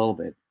that a little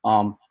bit.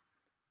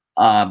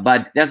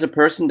 But there's a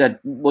person that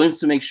wants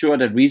to make sure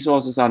that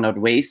resources are not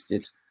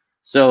wasted.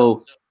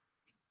 So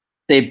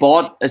they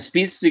bought a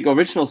Speedstick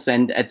original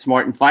scent at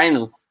Smart and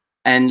Final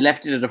and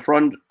left it at the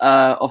front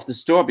of the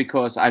store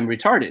because I'm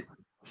retarded.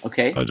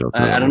 Okay,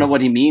 I don't know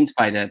what he means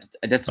by that.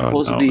 That's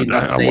supposedly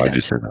not say why'd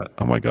you say that?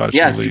 Oh my gosh!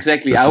 Yes, really?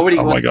 Exactly. I already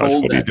was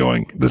told what are you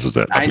doing? This is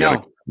it. I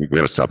know. We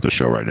gotta stop the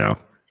show right now.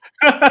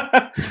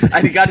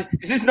 And he got it.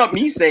 This is not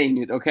me saying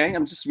it. Okay,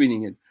 I'm just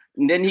reading it.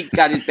 And then he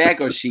got it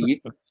back, or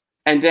she,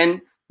 and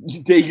then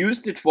they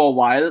used it for a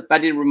while,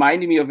 but it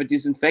reminded me of a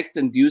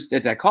disinfectant used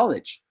at their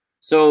college.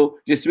 So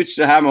they switched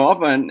the hammer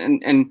off,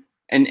 and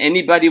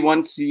anybody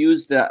wants to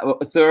use the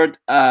third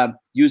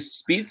use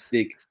Speed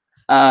Stick.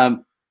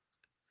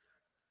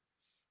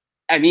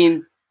 I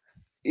mean,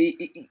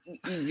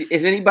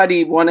 does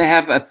anybody want to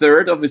have a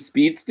third of a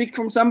Speed Stick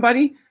from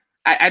somebody?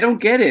 I don't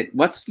get it.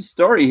 What's the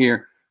story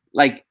here?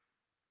 Like,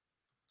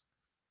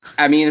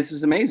 I mean, this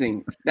is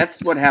amazing.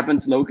 That's what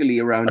happens locally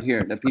around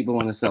here that people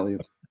want to sell you.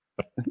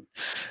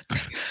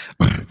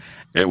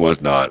 It was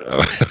not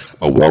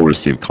a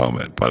well-received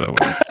comment, by the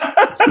way.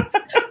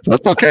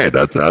 That's okay.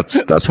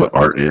 That's what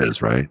art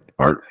is, right?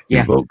 Art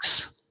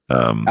evokes.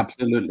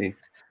 Absolutely.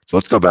 So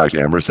let's go back.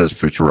 Amber says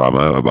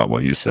Futurama about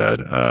what you said.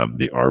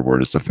 The R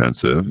word is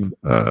offensive.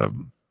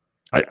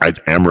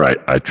 Amber,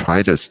 I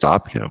tried to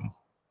stop him.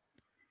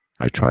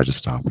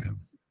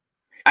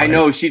 I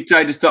know she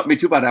tried to stop me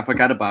too, but I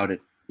forgot about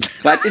it.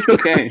 But it's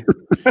okay.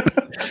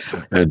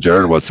 And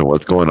Jared what's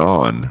going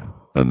on?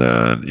 And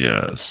then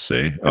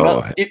see.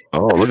 Look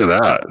at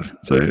that.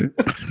 See.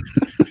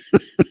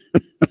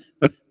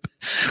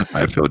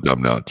 I feel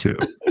dumb now too.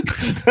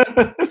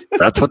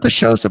 That's what the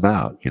show's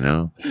about, you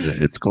know.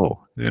 It's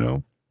cool, you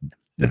know.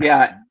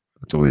 Yeah.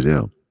 That's what we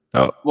do.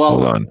 Oh, well,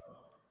 hold on.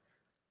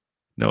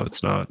 No,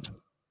 it's not.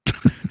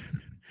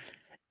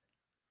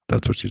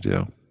 That's what you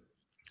do.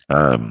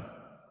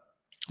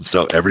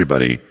 So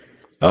everybody,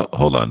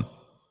 hold on.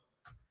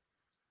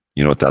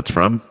 You know what that's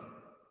from?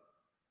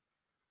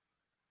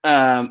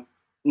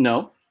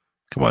 No.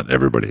 Come on,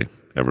 everybody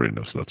knows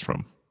what that's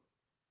from.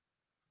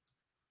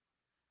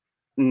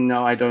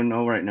 No, I don't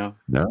know right now.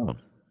 No.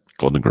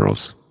 Golden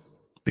Girls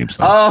theme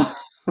song.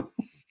 Oh.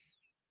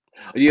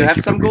 Do you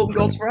have some Golden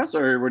Girls for us,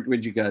 or what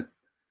would you got?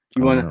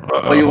 You want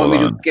you want me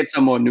to get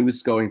some more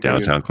news going?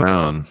 Downtown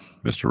Clown,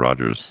 Mr.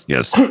 Rogers.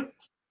 Yes.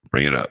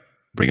 Bring it up.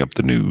 Bring up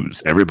the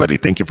news. Everybody,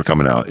 thank you for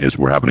coming out.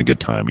 We're having a good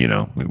time, you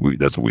know.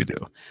 That's what we do.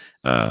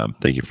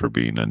 Thank you for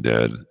being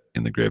undead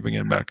in the grave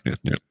again back.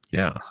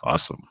 Yeah,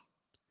 awesome.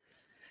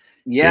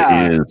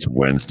 Yeah. It is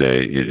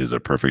Wednesday. It is a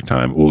perfect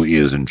time. Uli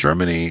is in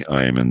Germany.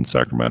 I am in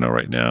Sacramento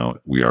right now.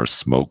 We are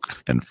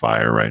smoke and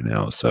fire right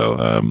now. So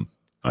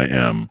I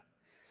am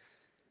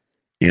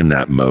in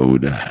that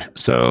mode.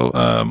 So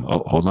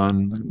hold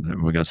on.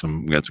 We got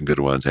some good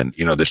ones. And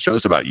you know, the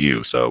show's about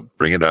you. So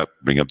bring it up,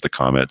 bring up the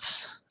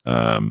comments.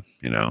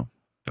 You know,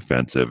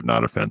 offensive,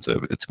 not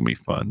offensive. It's gonna be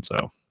fun.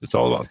 So it's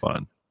all about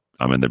fun.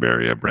 I'm in the Bay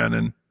Area,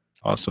 Brandon.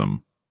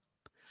 Awesome.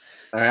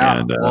 Yeah,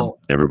 and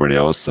everybody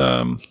else,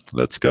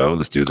 let's go.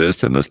 Let's do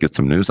this and let's get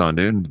some news on,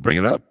 dude. Bring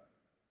it up.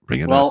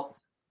 Well,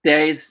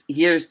 here's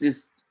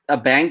a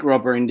bank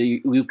robber in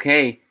the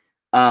UK.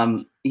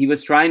 He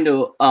was trying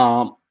to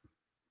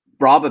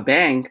rob a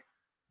bank,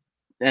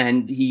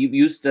 and he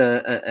used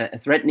a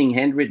threatening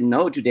handwritten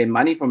note to get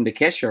money from the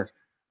cashier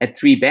at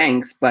 3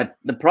 banks. But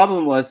the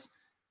problem was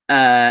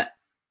that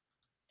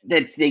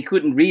they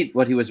couldn't read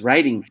what he was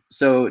writing,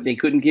 so they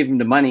couldn't give him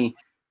the money.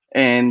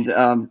 And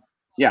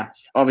yeah,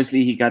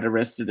 obviously he got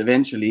arrested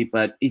eventually.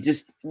 But it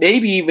just,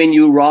 maybe when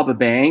you rob a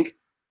bank,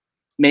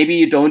 maybe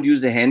you don't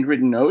use a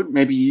handwritten note.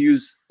 Maybe you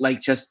use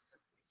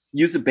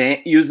use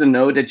a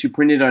note that you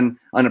printed on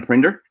a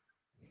printer.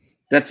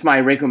 That's my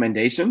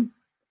recommendation.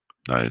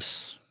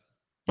 Nice.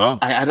 Well,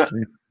 I don't.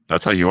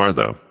 That's how you are,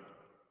 though.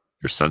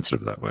 You're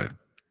sensitive that way.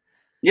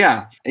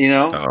 Yeah, you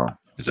know. Oh,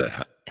 is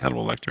that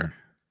Hannibal Lecter?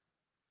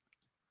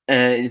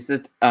 Is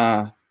it?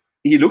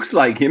 He looks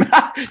like him.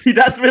 He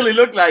does really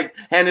look like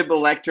Hannibal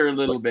Lecter a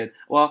little bit.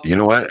 Well, you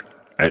know what?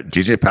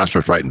 DJ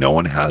Pastor's right. No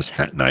one has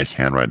nice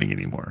handwriting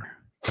anymore.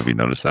 Have you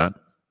noticed that?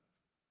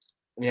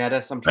 Yeah,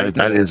 that's some truth.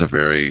 That is a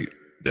very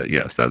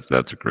yes.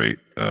 That's a great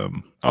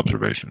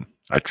observation.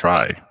 I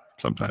try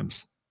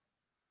sometimes.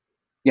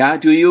 Yeah.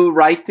 Do you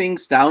write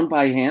things down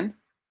by hand?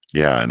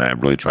 Yeah, and I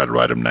really try to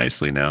write them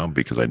nicely now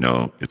because I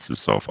know it's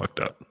just so fucked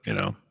up,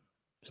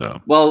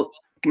 So. Well,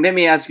 let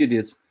me ask you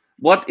this: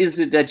 what is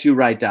it that you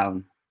write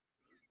down?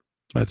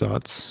 My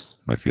thoughts,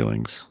 my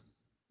feelings.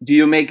 Do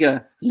you make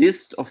a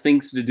list of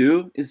things to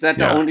do? Is that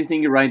the only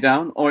thing you write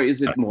down, or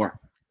is it more?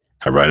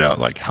 I write out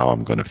like how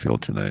I'm going to feel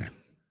today.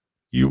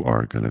 You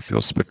are going to feel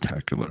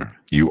spectacular.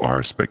 You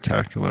are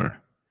spectacular.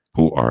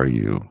 Who are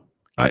you?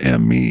 I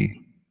am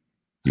me.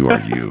 You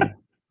are you.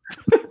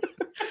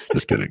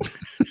 Just kidding.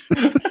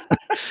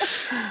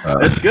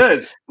 That's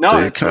good. No,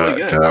 it's really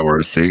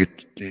good. See,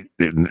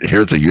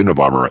 here's the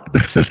Unabomber.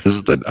 This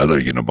is the other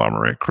Unabomber,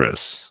 right?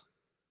 Chris.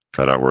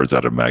 Cut out words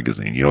out of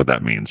magazine. You know what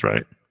that means,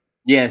 right?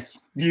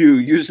 Yes.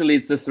 Usually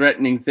it's a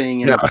threatening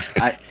thing. And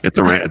it's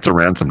a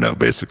ransom note,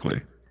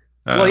 basically.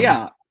 Well,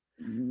 yeah.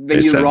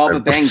 When you rob a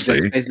bank,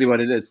 that's basically what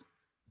it is.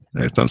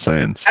 That's what I'm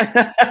saying.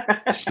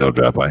 Still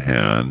drop my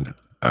hand.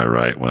 I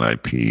write when I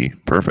pee.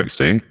 Perfect.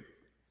 See?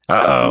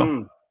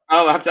 Oh,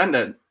 I've done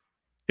that.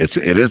 It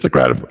is a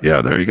gratifying.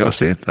 Yeah, there you go.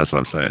 See, that's what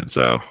I'm saying.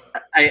 So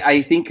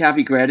I think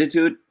Coffee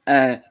Gratitude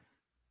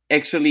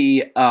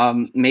actually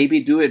maybe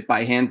do it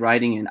by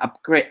handwriting and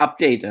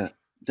update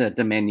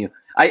the menu.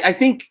 I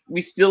think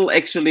we still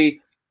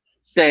actually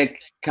the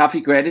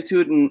Coffee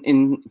Gratitude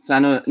in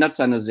Santa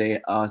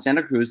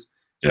Cruz.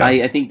 Yeah.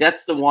 I think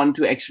that's the one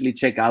to actually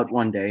check out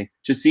one day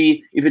to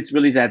see if it's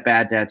really that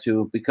bad there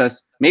too,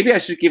 because maybe I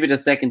should give it a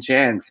second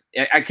chance.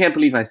 I can't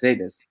believe I say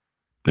this.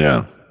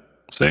 Yeah.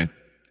 See?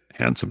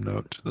 Handsome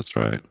note. That's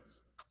right.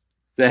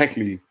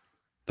 Exactly.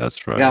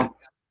 That's right. Yeah.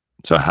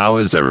 So how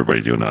is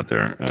everybody doing out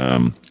there?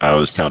 I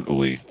was telling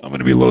Uli, I'm going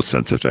to be a little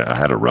sensitive. I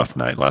had a rough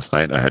night last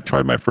night. I had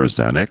tried my first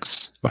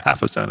Xanax, or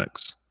half a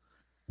Xanax,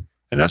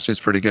 and actually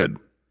it's pretty good.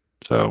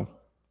 So,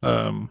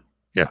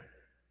 yeah,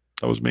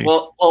 that was me.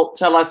 Well,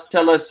 tell us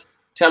how the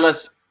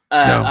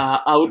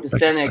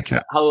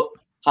Xanax,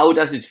 how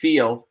does it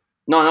feel?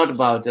 No, not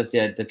about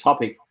the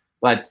topic,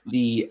 but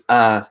the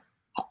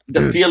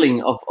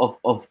feeling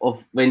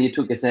of when you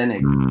took a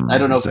Xanax. I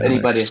don't know if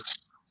anybody.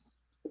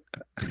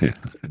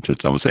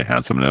 Just almost a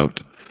handsome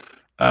note.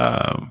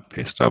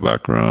 Paste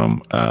back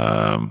room.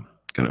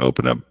 Gonna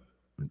open up.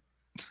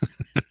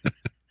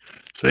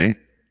 See,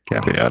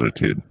 cafe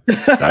attitude.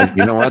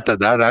 You know what?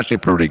 That actually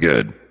pretty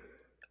good.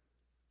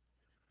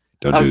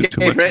 Don't do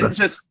too much.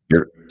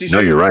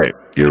 You're right.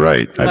 You're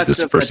right. This is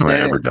the first time I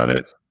ever done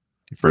it.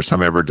 The first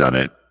time I ever done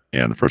it,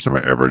 and the first time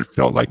I ever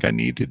felt like I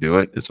need to do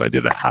it is I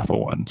did a half of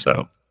one.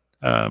 So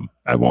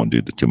I won't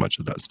do too much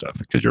of that stuff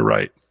because you're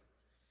right.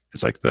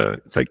 It's like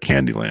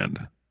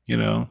Candyland,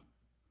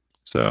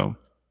 So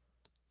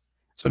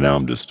now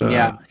I'm just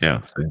yeah.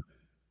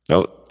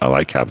 Oh, I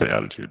like Cafe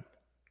Attitude.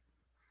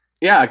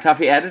 Yeah,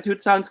 Cafe Attitude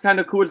sounds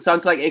kind of cool. It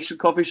sounds like actual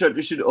coffee shop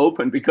you should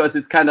open because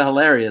it's kind of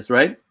hilarious,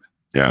 right?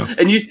 Yeah.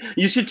 And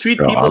you should treat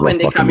people when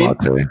they come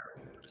latte.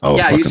 Oh,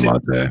 yeah, fucking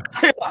latte.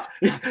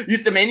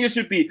 The menu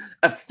should be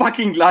a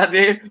fucking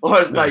latte,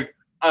 or it's like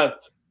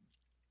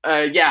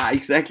yeah,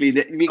 exactly.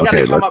 We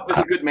gotta come up with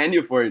a good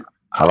menu for it.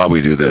 How about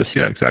we do this?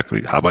 Yeah,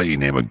 exactly. How about you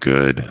name a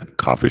good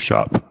coffee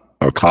shop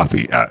or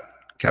coffee at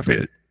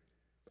Cafe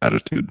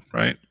Attitude,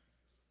 right?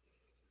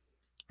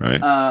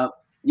 Right?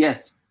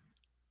 Yes.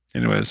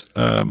 Anyways,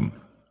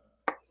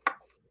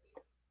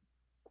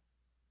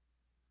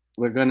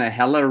 we're gonna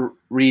hella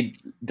read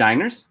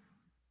diners.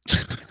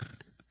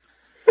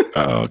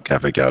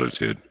 Cafe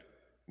Attitude.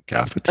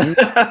 Cafe.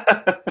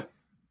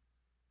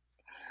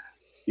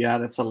 Yeah,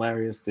 that's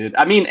hilarious, dude.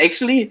 I mean,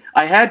 actually,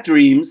 I had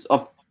dreams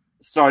of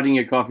starting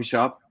a coffee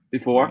shop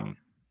before,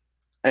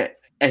 a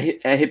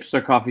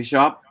hipster coffee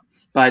shop,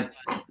 but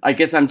I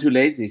guess I'm too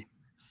lazy.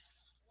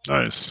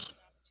 Nice.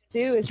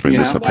 Do is come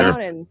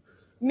down and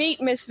meet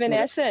Miss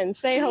Vanessa and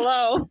say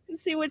hello and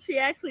see what she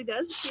actually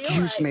does.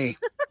 Excuse me.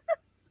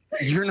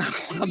 You're not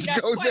allowed to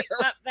go there.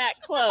 Not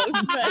that close,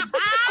 but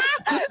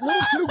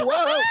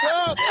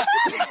whoa.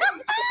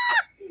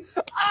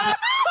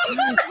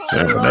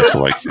 Yeah, Vanessa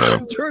likes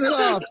that. Turn it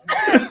off.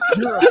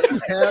 You're a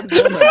bad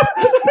woman.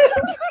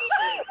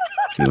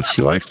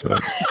 She likes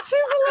that.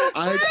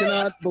 I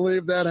cannot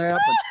believe that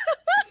happened.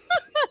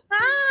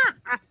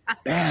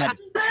 Bad.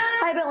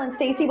 Hi, Bill and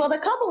Stacy. Well, the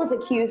couple was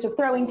accused of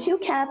throwing two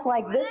cats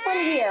like this one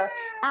here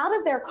out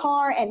of their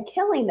car and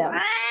killing them.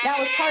 Now,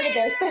 as part of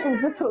their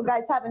sentence, this little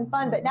guy's having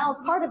fun, but now as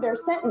part of their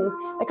sentence,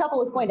 the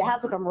couple is going to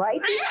have to come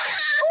right here.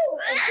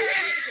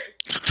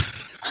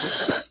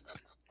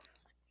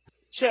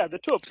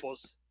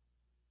 Tjädertuppos.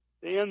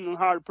 Det är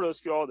 1,5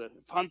 plusgrader.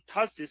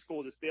 Fantastiskt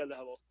skådespel det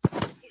här var.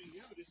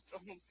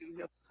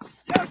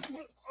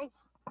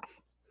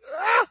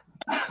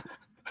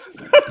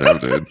 Damn,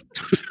 dude.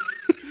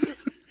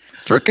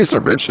 Turkeys are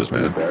vicious,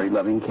 man. Very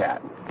loving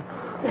cat.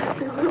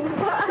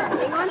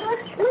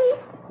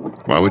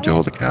 Why would you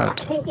hold a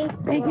cat?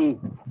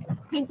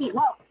 Pinky.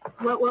 Whoa.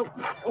 Well,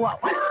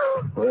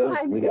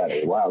 we got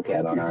a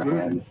wildcat on our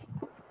hands.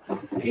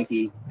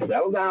 Pinky,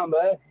 settle down,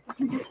 bud.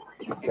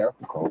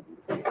 Careful, Cole.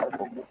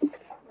 Careful.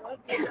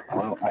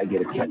 Well, I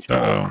get a catch.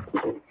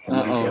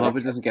 Hope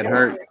it doesn't get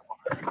hurt.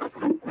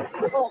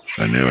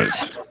 I knew it.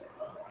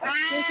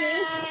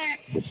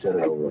 Just set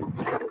it over.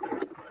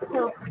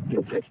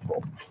 Get catch,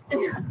 Cole.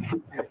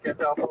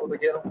 Get off over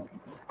to get him.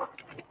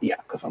 Yeah,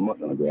 because I'm not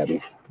going to grab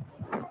him.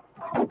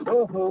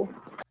 Oh.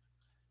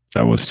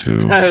 That was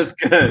too. That was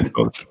good.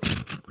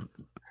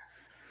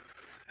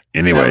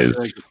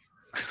 Anyways,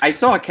 I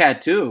saw a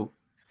cat too.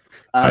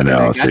 I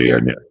know.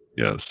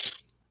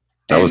 Yes,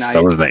 that was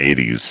in the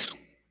 80s.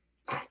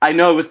 I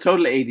know, it was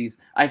total 80s.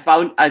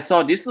 I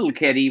saw this little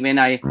kitty when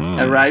I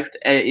arrived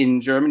in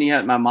Germany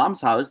at my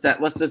mom's house. That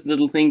was this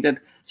little thing that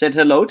said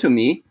hello to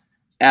me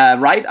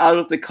right out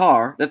of the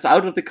car. That's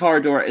out of the car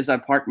door as I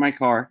parked my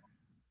car,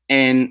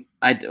 and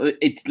I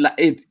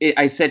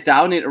sat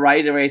down. It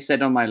right away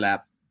sat on my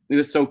lap. It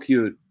was so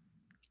cute.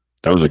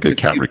 That was a good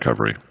cat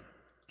recovery.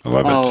 I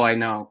love it. Oh, I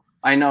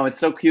know. It's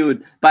so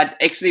cute. But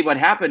actually, what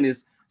happened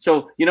is,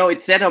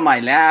 it sat on my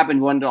lap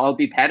and wanted to all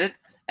be petted,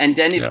 and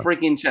then it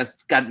freaking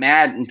just got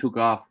mad and took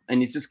off,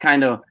 and it just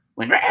kind of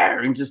went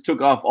and just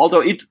took off.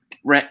 Although it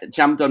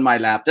jumped on my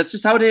lap. That's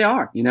just how they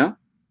are,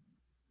 Well,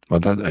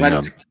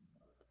 it's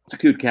a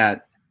cute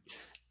cat.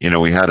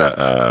 We had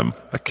a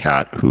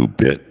cat who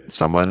bit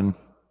someone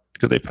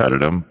because they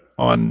petted him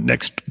on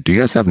Next. Do you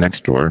guys have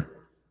Nextdoor?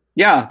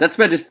 Yeah, that's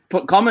where this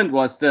comment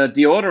was. The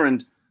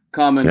deodorant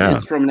comment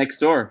is from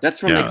Nextdoor. That's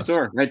from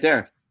Nextdoor, right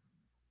there.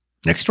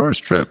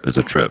 Nextdoor is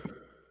a trip.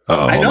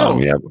 I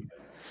know.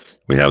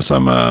 We have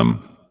some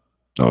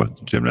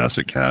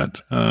gymnastic cat,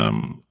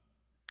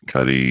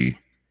 Cuddy,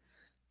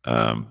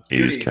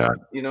 80s cat,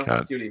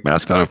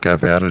 mascot of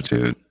Cafe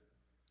Attitude.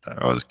 I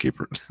always keep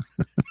her.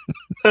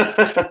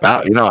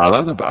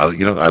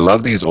 I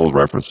love these old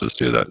references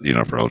too. That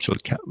for old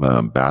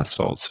children, bath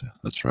salts.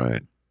 That's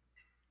right.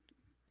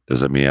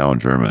 Does it meow in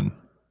German?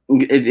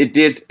 It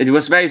did. It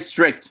was very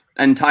strict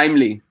and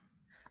timely.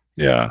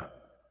 Yeah,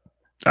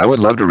 I would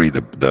love to read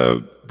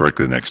the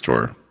Berkeley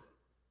Nextdoor.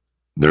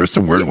 There are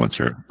some weird ones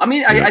here. I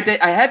mean,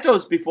 I had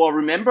those before.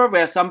 Remember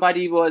where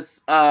somebody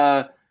was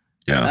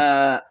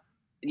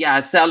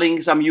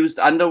selling some used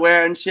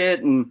underwear and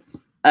shit, and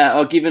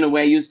or giving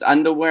away used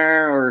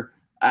underwear, or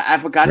I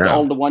forgot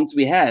all the ones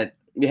we had.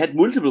 We had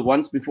multiple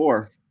ones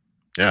before.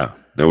 Yeah,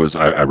 there was.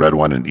 I read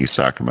one in East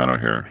Sacramento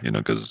here.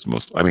 Because it's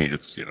most. I mean,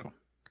 it's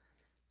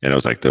and it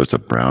was like there was a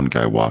brown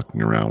guy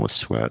walking around with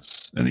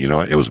sweats, and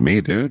it was me,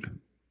 dude.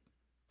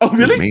 Oh,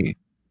 really? It was me.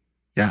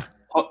 Yeah.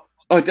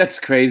 Oh, that's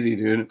crazy,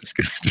 dude.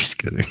 Just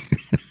kidding.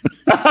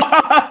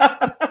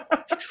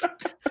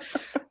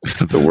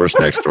 The worst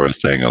Nextdoor is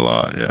saying a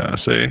lot. Yeah,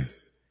 see.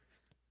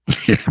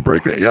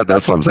 Yeah,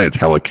 that's what I'm saying. It's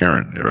hella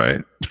Karen,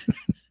 right?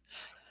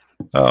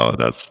 Oh,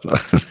 that's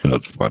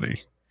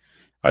funny.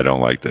 I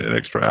don't like the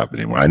extra app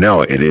anymore. I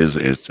know it is.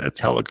 It's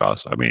hella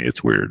gossip. I mean,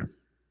 it's weird.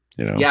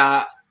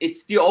 Yeah,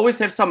 you always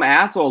have some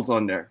assholes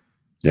on there.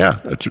 Yeah,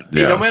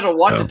 no matter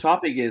what the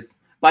topic is.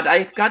 But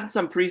I've gotten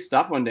some free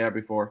stuff on there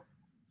before.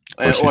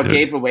 Or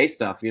gave away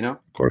stuff, Of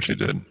course you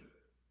did.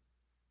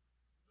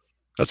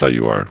 That's how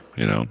you are,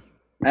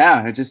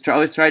 Yeah, I just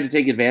always try to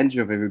take advantage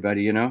of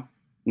everybody, and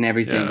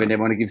everything when they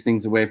want to give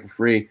things away for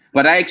free.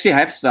 But I actually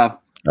have stuff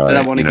that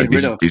I want to get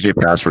rid of. DJ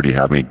Password, you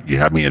have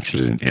me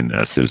interested in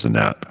Citizen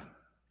app,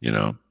 They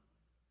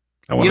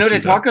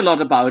talk a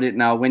lot about it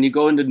now. When you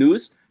go in the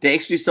news, they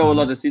actually show a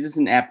lot of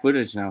Citizen app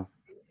footage now.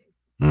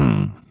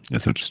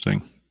 That's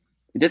interesting.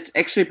 That's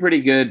actually pretty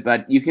good,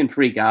 but you can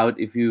freak out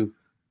if you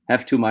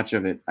have too much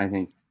of it, I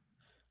think.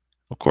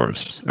 Of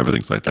course,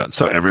 everything's like that.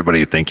 So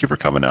everybody, thank you for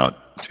coming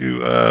out to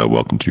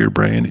Welcome to Your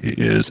Brain. It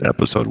is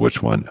episode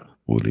which one,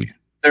 Uli?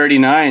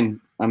 39,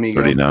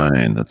 amigo.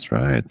 39, that's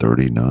right,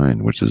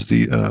 39, which is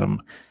the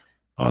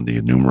on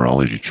the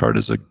numerology chart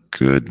is a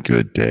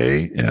good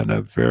day and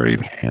a very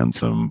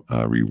handsome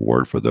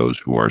reward for those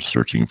who are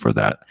searching for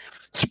that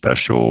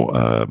special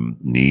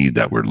need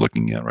that we're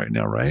looking at right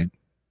now, right?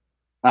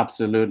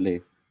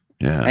 Absolutely.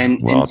 Yeah.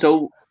 And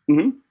so...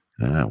 Mm-hmm.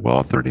 Yeah,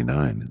 well,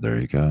 39. There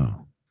you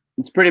go.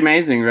 It's pretty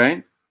amazing,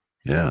 right?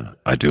 Yeah,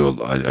 I do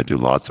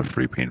lots of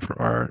free paint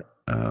for art.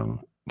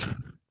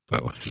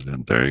 But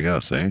there you go.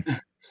 See.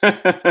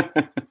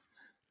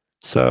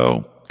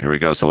 So here we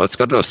go. So let's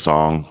go to a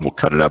song. We'll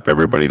cut it up.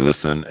 Everybody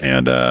listen,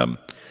 and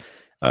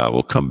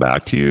we'll come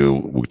back to you.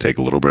 We'll take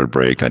a little bit of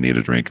break. I need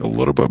to drink a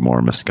little bit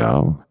more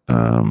mezcal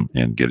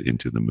and get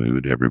into the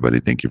mood. Everybody,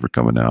 thank you for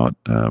coming out.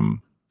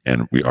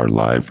 And we are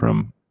live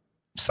from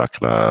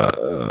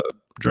Sakra,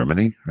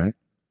 Germany, right?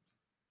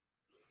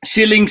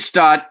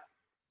 Schillingstadt.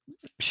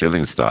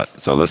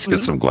 So let's get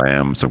some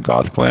glam, some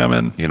goth glam,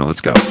 and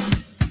let's go.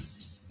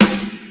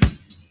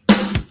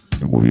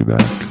 And we'll be back.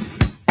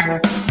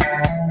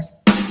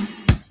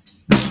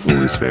 This is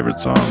Uli's favorite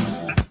song.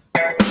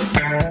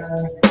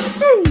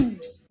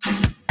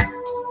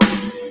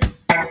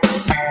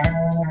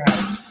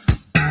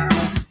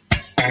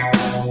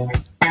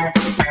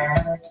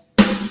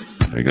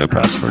 There you go,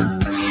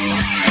 Password.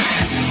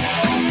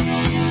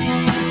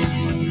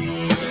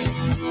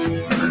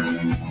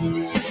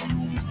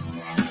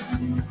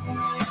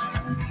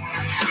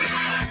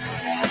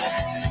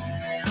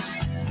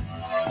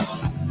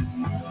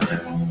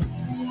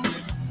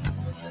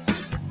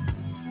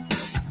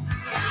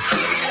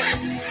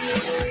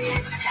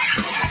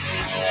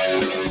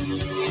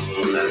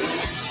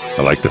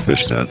 like the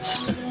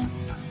fishnets.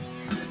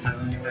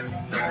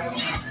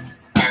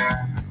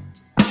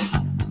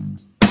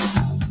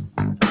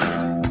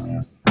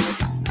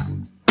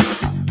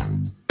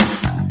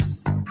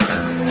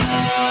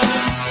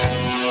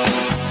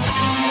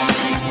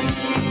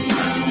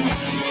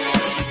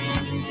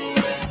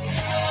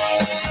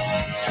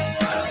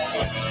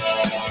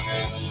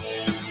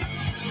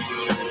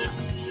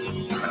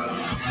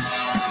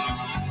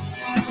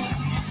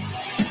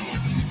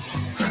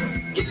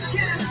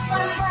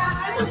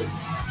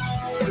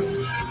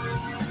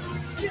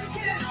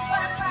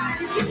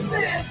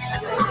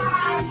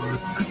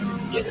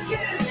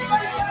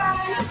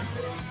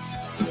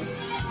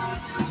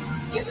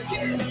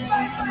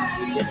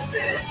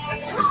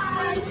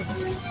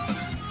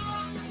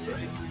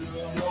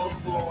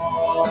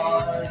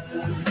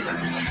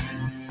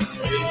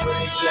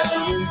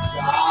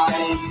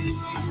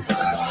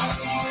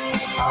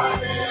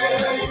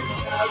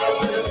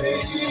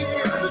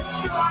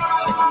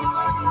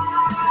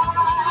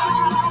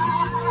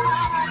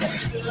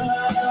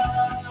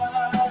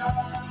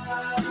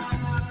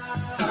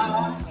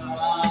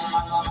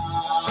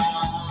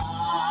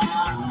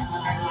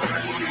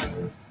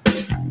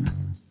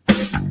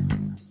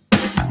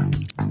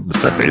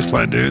 What's that bass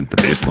line, dude? The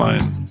bass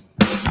line.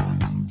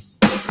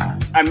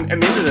 I'm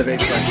into the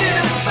bass line.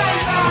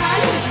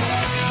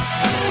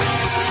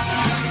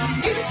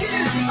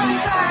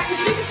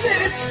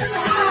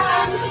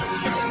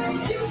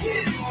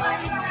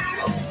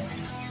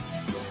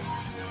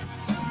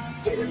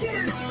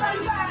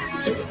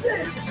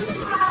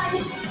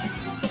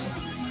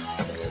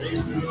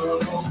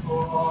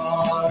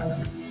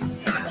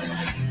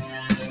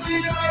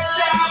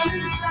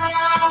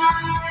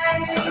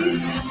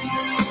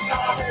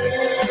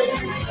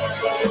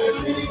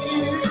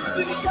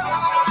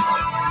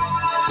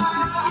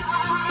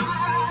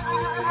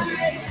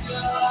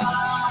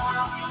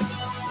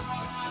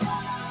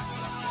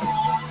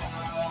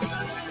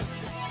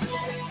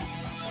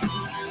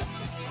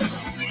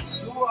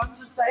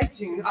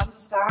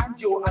 Understand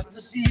you're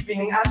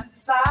undeceiving, and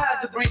inside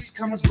the breach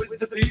comes with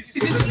the peace.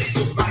 Is it the peace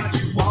of mind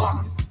you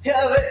want? Here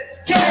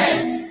it's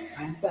Kiss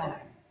and Bang.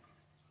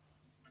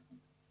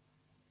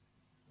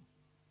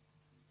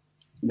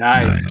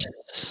 Nice.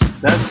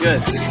 That's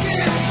good. Kiss,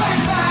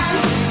 bang,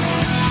 bang.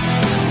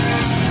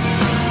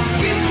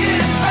 Kiss,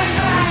 kiss, bang,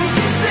 bang.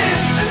 Kiss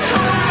this and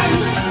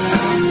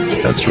hang.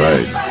 Kiss, That's kiss,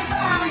 right. Bang,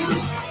 bang.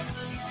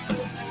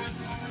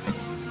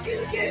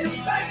 Kiss, kiss,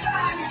 bang,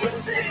 bang. Kiss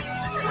this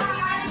and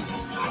hang.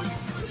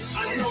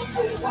 I know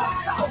you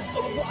want out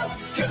so much,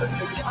 cause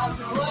you got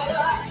the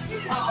weather.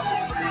 All the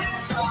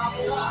friends come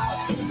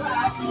talking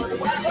about the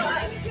weather.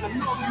 I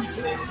know you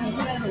play to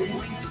win or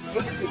win to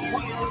play the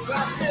ways of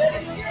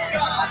glasses.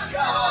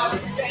 Scar,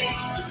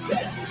 games of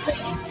death,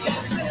 taking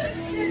chances.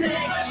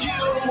 Takes you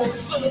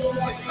so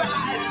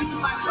excited,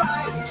 my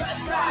pride,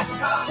 trash,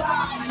 car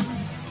crash.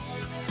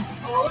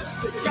 Oh, it's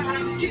the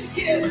guys, kiss,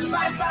 kiss,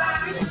 bye,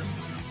 bye.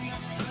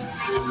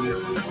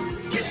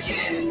 Kiss,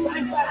 kiss,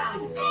 bye, bye.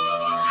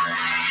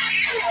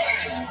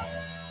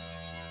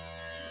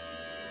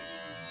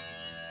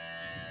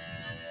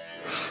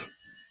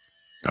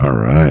 All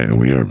right,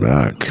 we are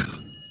back.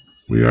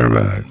 We are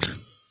back.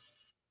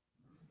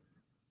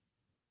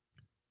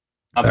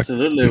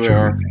 Absolutely, we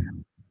are.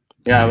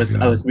 Yeah, I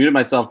was muted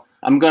myself.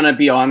 I'm gonna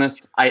be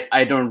honest.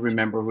 I don't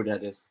remember who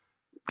that is.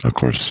 Of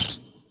course,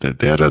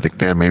 they had. I think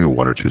they had maybe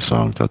one or two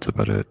songs. That's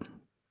about it.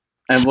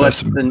 And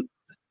Specimen.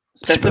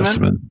 what's the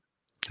specimen?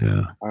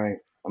 Yeah. All right,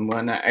 I'm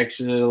gonna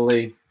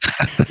actually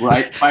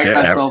write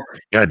myself.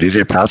 Yeah,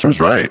 DJ Passer's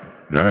right.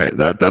 All right,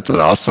 that's an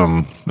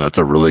awesome. That's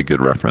a really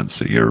good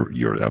reference.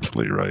 You're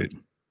absolutely right.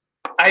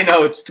 I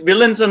know it's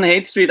Villains on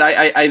Hate Street.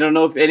 I don't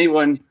know if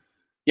anyone.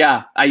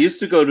 Yeah, I used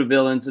to go to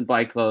Villains and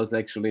buy clothes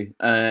actually.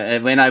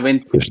 When I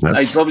went,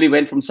 I probably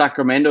went from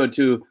Sacramento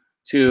to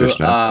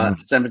San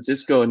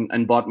Francisco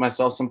and bought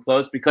myself some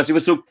clothes because it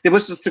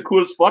was just a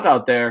cool spot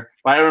out there.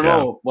 But I don't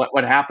know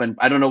what happened.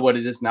 I don't know what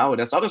it is now.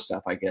 There's other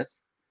stuff, I guess.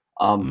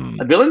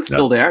 Villains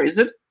still there, is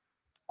it?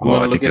 I'm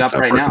gonna look it up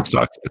right now.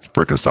 It's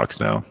Birkenstocks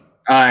now.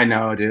 I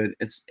know, dude.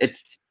 It's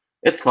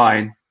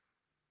fine.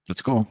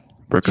 It's cool.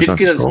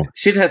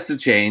 Shit has to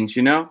change,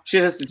 you know?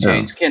 Shit has to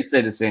change. Can't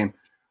stay the same.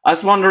 I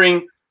was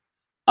wondering,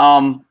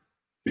 I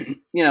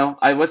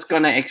was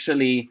gonna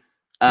actually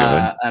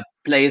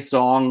play a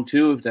song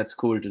too, if that's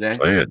cool today.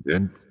 Play it,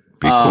 dude.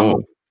 Be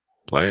cool.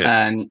 Play it.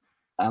 And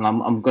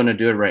I'm gonna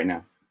do it right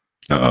now.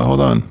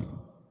 Hold on.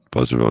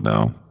 Buzzerville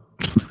now.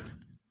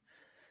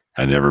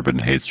 I've never been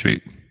to Hate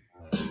Street.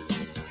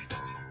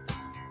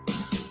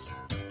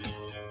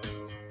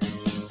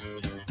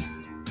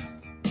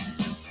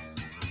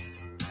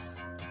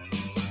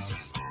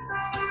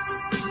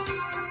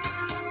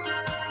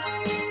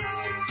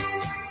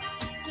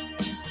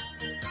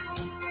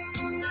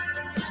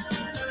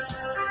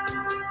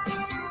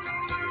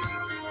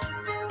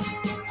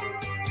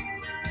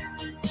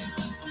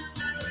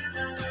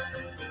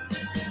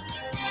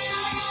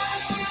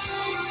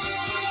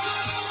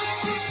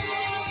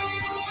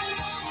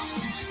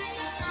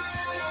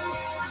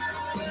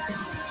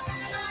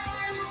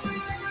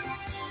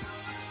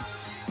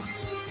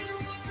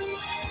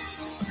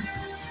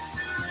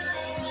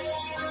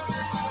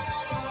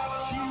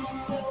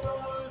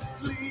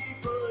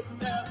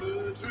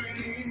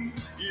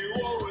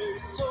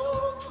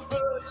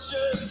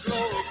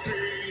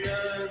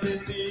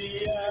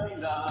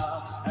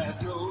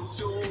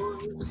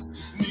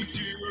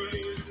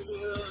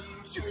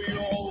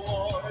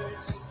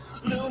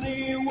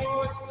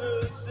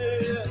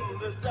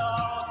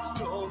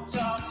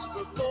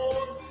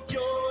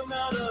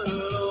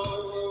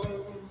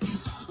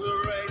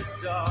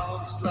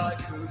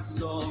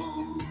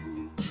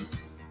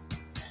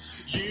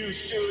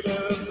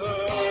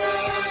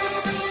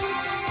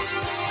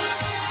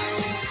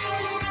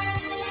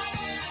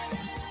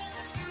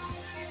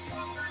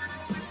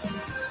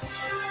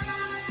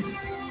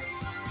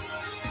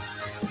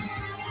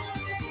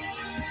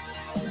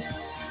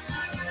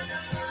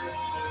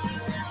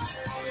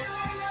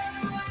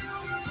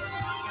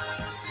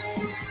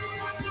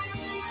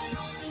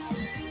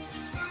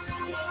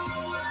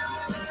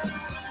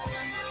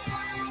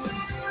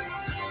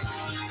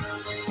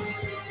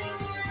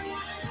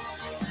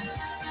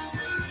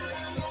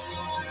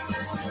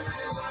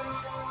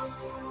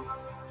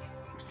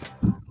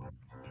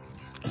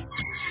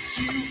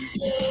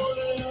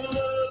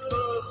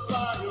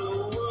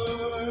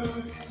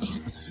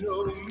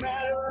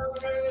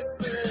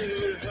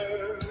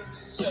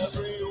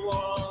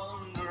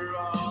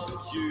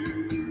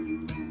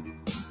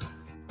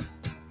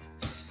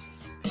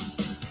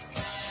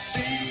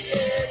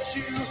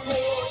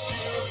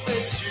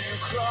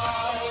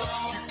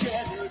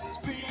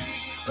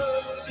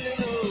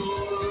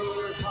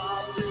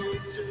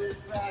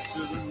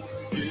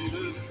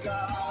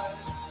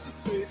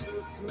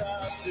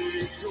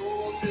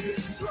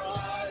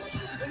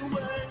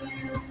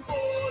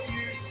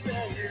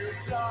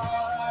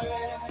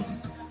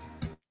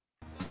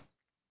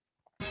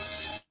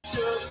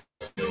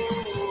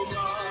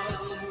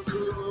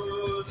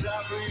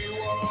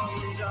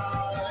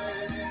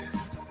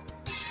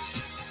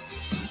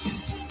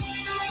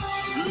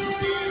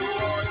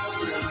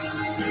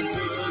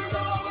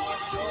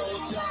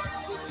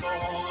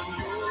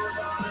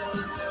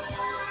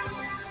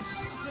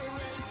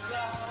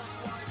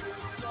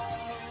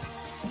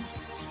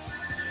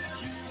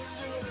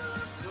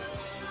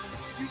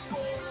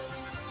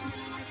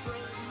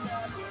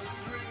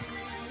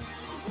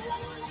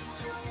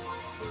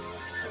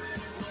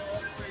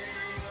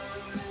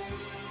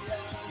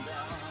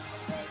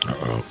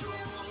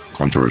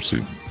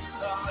 Controversy.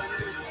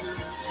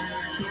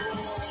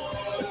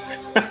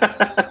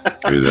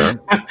 Are you there?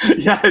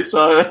 Yeah, I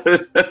saw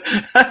it.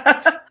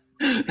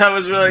 That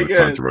was really good.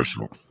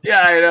 Controversial.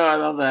 Yeah, I know. I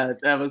love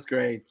that. That was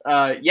great.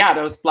 Yeah,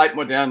 that was Blight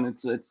Modern.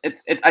 It's.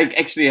 I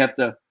actually have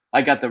to.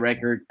 I got the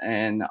record,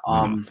 and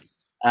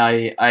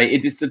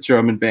it's a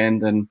German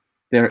band, and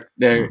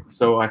they're.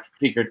 So I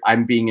figured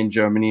I'm being in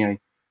Germany, I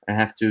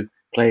have to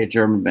play a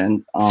German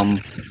band.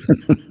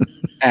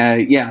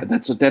 Yeah,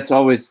 that's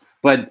always.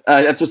 But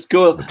that was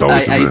cool.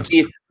 I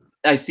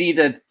see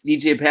that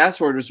DJ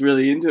Password was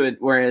really into it,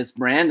 whereas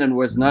Brandon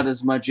was not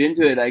as much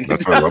into it.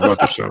 That's what I love about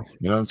the show.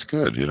 It's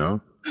good.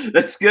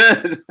 That's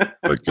good.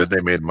 But good,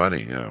 they made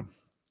money. Yeah.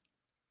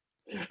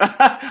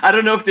 I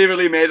don't know if they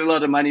really made a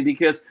lot of money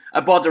because I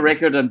bought the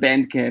record on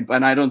Bandcamp,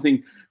 and I don't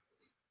think.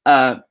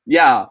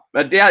 Yeah,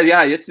 but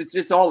yeah. It's a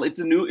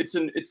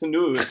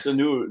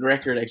new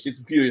record. Actually, it's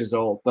a few years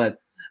old, but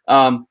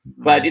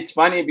it's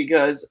funny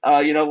because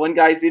one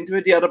guy's into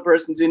it, the other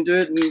person's into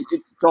it, and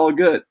it's all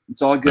good.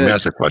 It's all good. Let me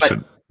ask a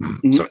question.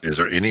 So, is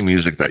there any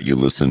music that you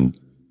listened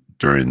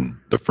during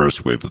the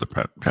first wave of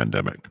the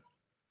pandemic?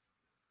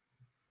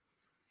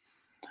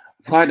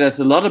 There's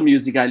a lot of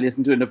music I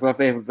listened to in the first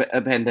wave of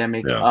the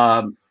pandemic.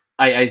 Yeah.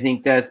 I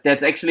think that's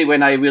actually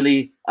when I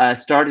really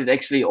started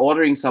actually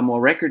ordering some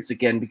more records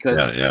again, because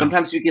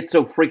sometimes you get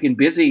so freaking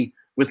busy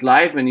with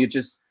life and you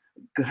just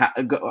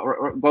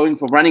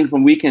running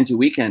from weekend to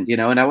weekend,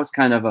 and that was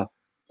kind of a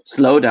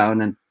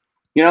slowdown. And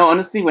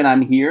honestly, when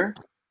I'm here,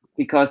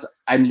 because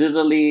I'm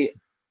literally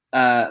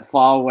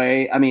far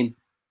away. I mean,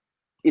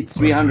 it's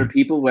 300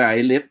 people where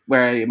I live,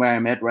 where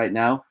I'm at right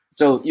now.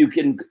 So you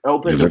can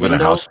open the window. You live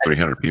in a house with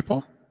 300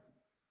 people?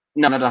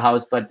 No, not a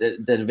house, but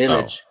the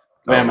village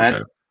where I'm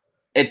at.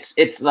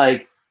 It's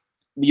like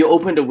you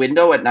open the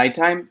window at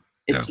nighttime.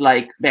 It's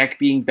like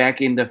being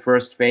back in the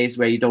first phase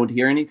where you don't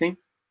hear anything.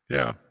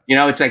 Yeah.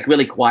 It's like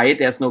really quiet.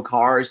 There's no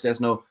cars. There's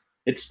no.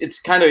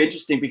 It's kind of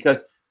interesting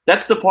because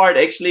that's the part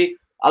actually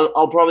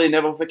I'll probably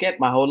never forget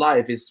my whole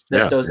life is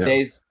those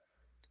days.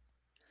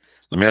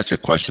 Let me ask you a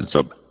question.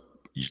 So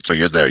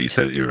you're there. You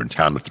said you're in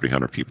town with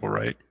 300 people,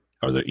 right?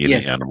 Are there any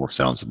animal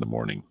sounds in the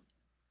morning?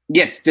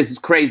 Yes, this is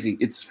crazy.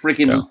 It's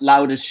freaking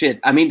loud as shit.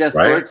 I mean, there's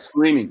birds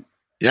screaming.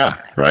 Yeah,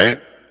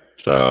 right.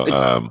 So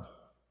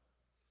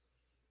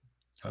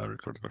I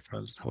recorded my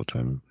friends the whole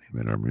time. He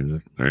made our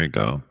music. There you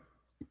go.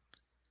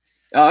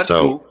 Oh, that's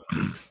cool.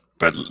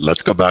 But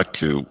let's go back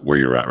to where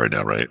you're at right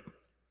now, right?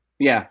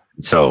 Yeah.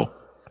 So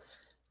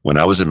when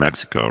I was in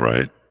Mexico,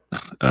 right,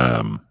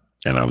 and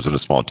I was in a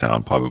small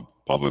town,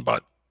 probably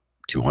about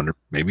 200,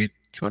 maybe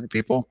 200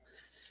 people,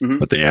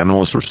 but the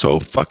animals were so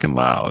fucking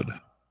loud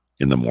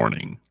in the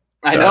morning.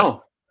 I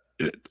know.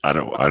 I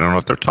don't know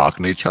if they're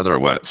talking to each other or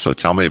what. So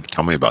tell me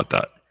about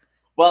that.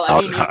 Well,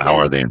 how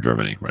are they in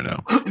Germany right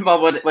now? Well,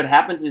 what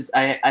happens is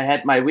I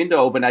had my window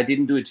open. I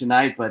didn't do it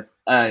tonight, but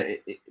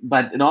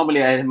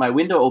normally I had my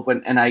window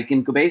open, and I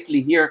can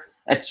basically hear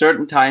at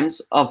certain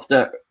times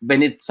when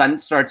the sun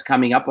starts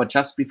coming up or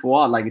just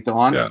before, like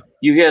dawn,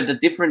 you hear the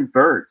different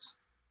birds,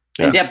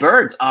 and their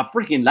birds are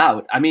freaking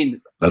loud. I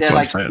mean, they're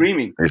like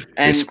screaming.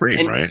 They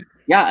scream, right?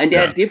 Yeah, and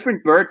there are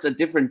different birds at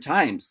different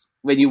times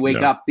when you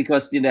wake up,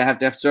 because they have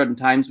to have certain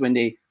times when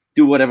they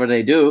do whatever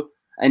they do,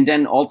 and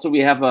then also we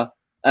have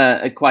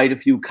quite a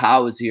few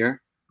cows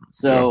here,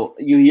 so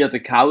you hear the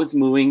cows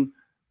mooing,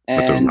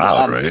 and but they're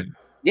loud, right?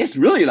 Yes,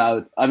 really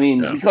loud. I mean,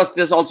 because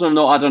there's also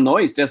no other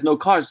noise. There's no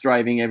cars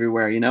driving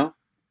everywhere,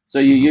 so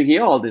you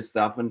hear all this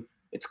stuff, and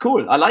it's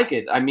cool. I like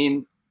it. I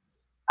mean,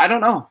 I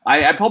don't know.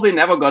 I probably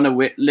never gonna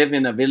live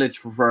in a village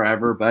for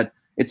forever, but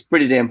it's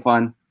pretty damn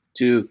fun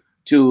to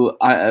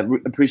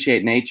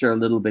appreciate nature a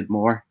little bit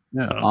more.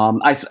 Yeah.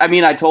 I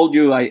mean, I told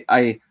you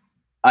I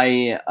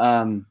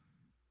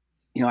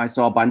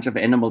saw a bunch of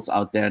animals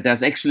out there.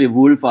 There's actually a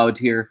wolf out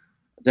here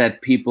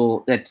that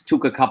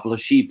took a couple of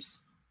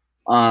sheeps.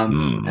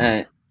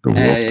 The wolf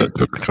that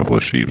took a couple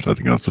of sheep. I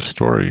think that's the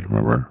story.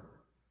 Remember?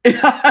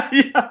 Yeah.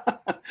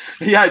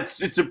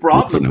 It's a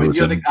problem when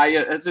you're the guy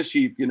as a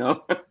sheep.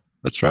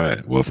 That's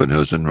right.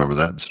 Wolfenhosen. Remember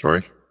that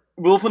story?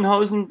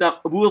 Wolfenhosen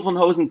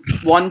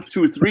 1,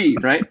 2, 3,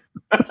 right?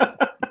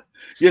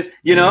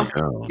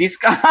 This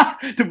guy,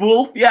 the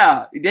wolf.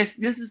 Yeah, this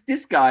is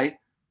this guy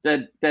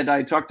that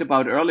I talked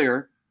about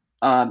earlier.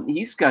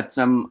 He's got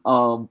some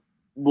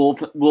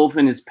wolf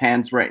in his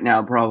pants right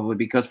now, probably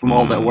because from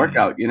all that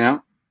workout,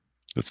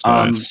 That's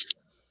nice.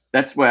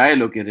 That's where I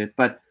look at it.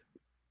 But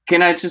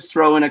can I just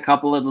throw in a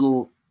couple of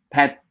little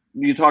pet?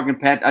 You're talking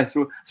pet. I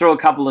throw a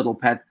couple little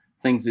pet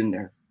things in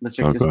there. Let's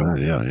check this out.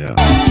 Yeah.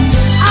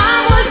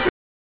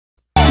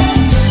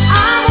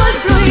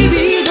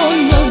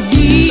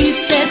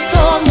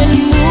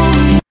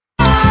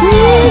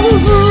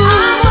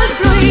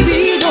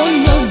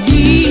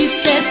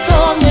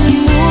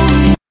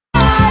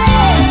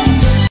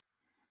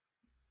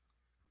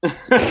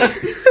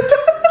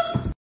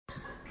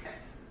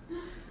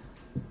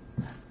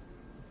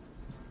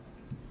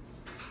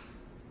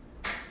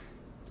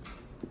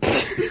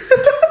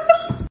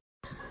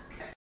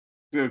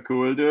 So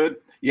cool, dude.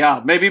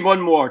 Yeah, maybe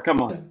one more.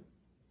 Come on.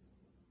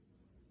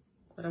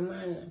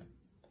 Нормально,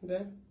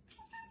 да?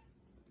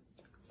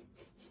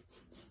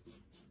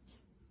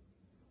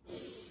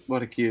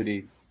 What a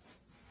cutie.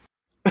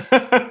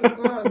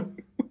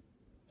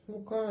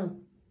 Лука,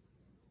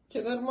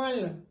 тебе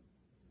нормально?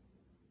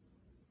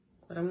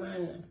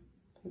 Нормально,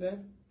 да?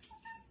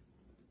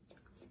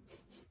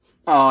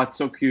 Oh, it's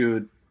so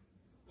cute.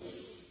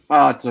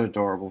 Oh, it's so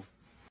adorable.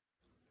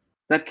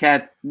 That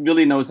cat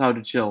really knows how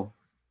to chill.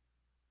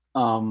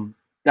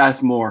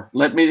 That's more.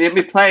 Let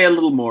me play a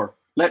little more.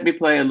 Let me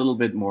play a little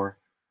bit more.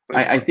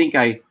 I think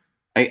I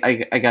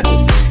got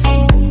this.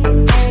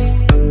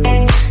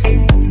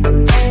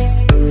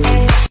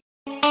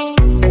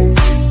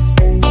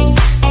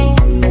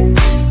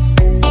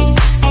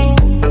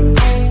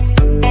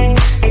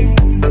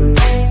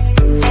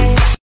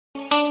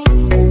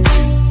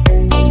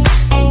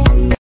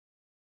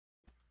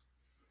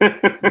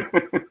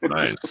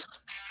 Nice.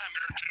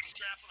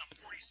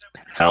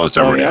 How is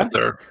everybody out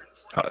there?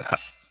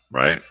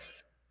 Right?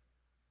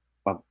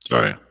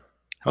 Sorry.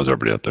 How's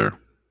everybody out there?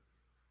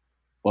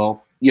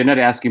 Well, you're not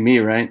asking me,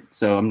 right?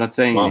 So I'm not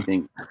saying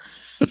anything.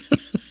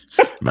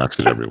 I'm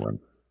asking everyone.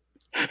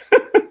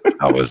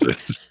 How is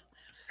it?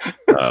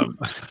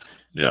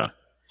 Yeah.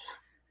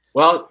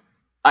 Well,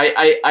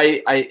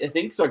 I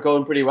think so.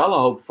 Going pretty well. I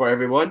hope for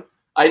everyone.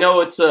 I know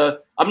it's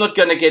I'm not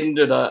gonna get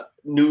into the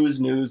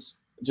news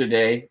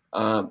today.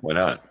 Why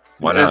not?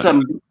 Why not?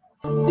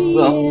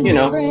 Well, you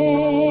know.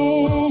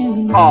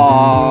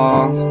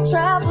 Aww.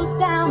 Travel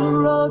down the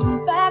road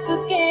and back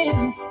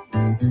again.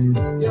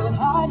 Your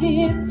heart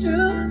is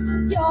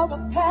true. You're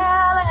a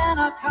pal and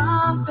a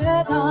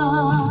confidant.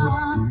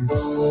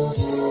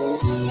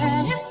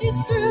 And if you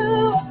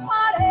threw a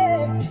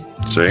party,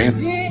 see?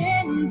 you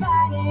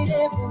invited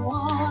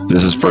everyone.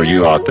 This is for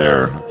you out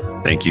there.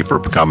 Thank you for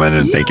coming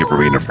and thank you for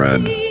being a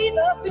friend.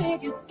 The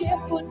biggest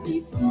gift would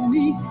be from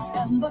me,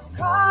 and the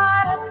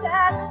card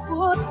attached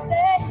would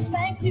say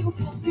thank you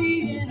for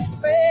being a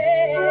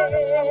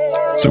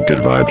friend. Some good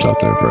vibes out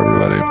there for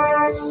everybody.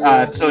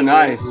 It's so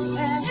nice.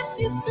 And if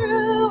you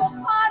threw a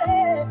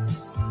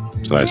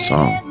party, It's a nice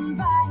song.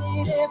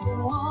 invited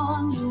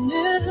everyone you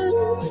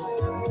knew.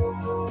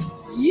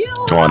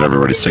 You Come on,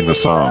 everybody, sing the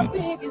song. the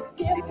biggest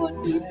gift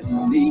would be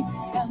from me,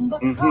 and the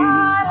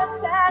card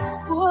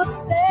attached would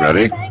say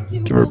Ready? thank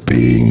you Give her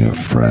being a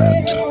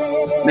friend.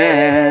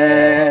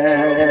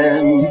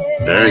 Man.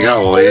 There you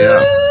go. Well, yeah.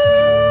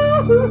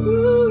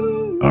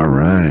 All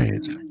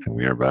right. And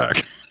we are back.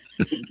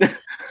 So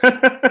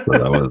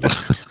that was,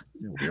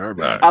 we are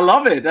back. I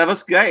love it. That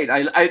was great.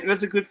 It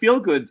was a good feel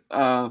good.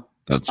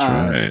 That's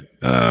right.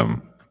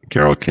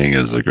 Carole King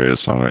is the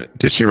greatest songwriter.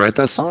 Did she write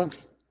that song?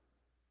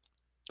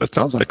 That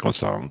sounds like a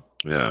song.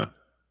 Yeah.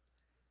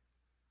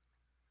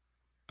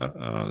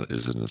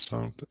 Isn't a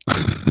song,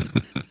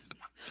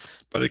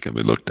 but it can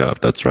be looked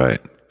up. That's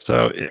right.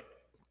 So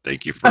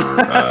thank you for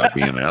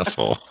being an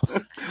asshole.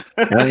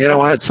 And you know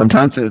what?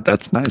 Sometimes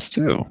that's nice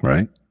too,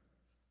 right?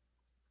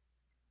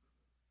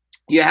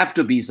 You have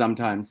to be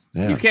sometimes.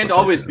 Yeah, you can't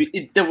always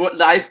be.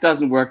 Life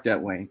doesn't work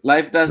that way.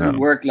 Life doesn't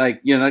work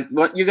like, you know,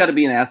 what you got to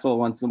be an asshole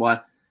once in a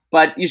while,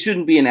 but you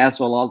shouldn't be an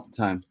asshole all the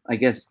time. I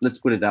guess let's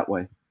put it that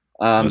way.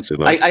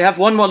 I have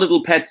one more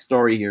little pet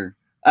story here.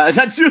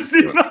 That's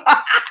usually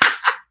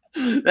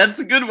that's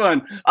a good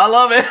one. I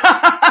love it.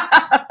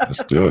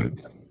 That's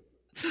good.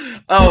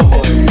 Oh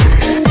boy.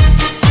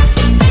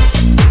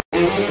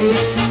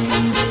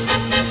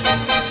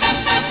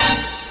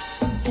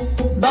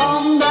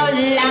 Bongo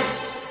la,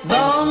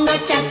 bongo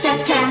cha cha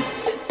cha,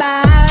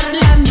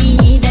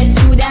 parlami del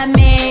Sud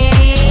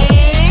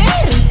America.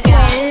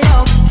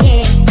 Quello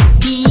che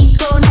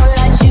dicono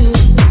laggiù,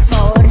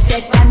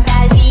 forse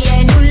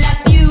fantasie nulla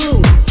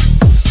più.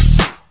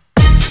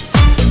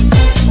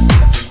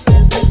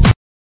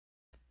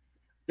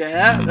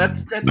 Yeah,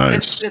 that's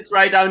Nice. it's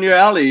right down your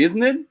alley,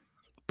 isn't it?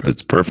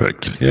 It's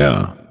perfect.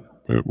 Yeah.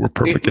 We're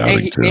perfect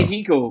outing too.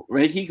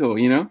 Mexico,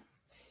 you know?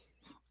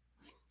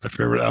 My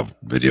favorite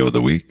video of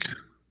the week.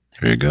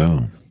 There you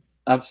go.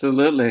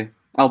 Absolutely.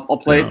 I'll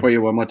play it for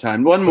you one more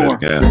time. One more.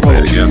 Play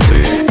it again,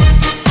 please.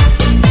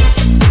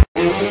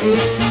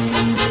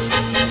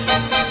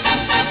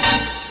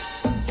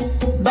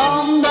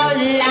 Bongo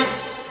la,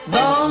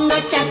 bongo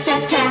cha cha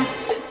cha,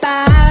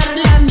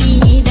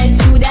 parlami del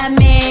Sud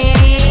America.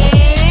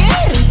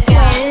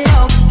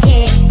 Quello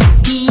che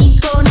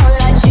dicono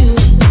laggiù,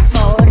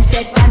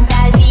 forse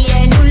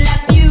fantasie nulla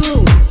più.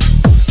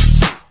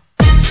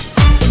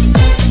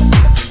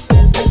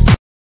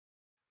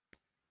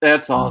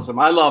 That's awesome.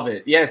 I love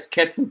it. Yes,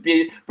 cats and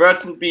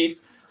birds and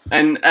beats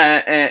and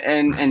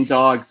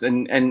dogs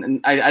and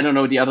I don't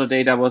know. The other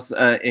day there was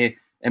a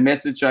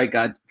message I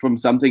got from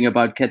something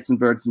about cats and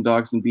birds and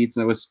dogs and beats,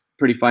 and it was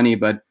pretty funny,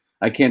 but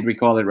I can't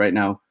recall it right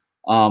now.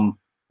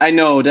 I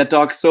know that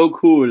dog's so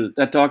cool.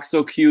 That dog's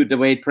so cute. The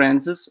way it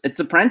prances. It's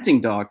a prancing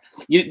dog.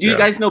 Do you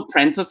guys know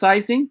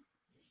prancercising?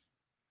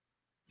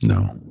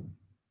 No.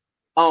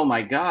 Oh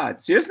my God!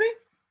 Seriously?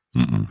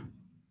 Mm-mm.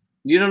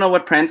 You don't know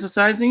what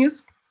prancercising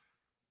is?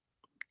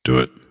 Do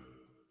it.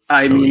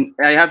 I mean,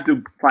 I have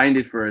to find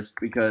it first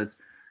because,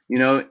 you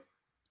know,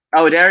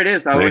 Oh, there it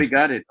is. I already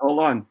got it. Hold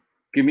on.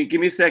 Give me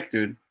a sec,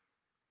 dude.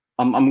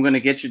 I'm gonna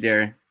get you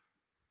there.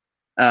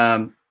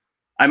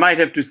 I might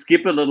have to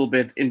skip a little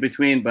bit in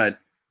between, but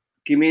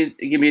give me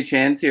a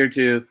chance here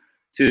to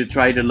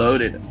try to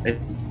load it.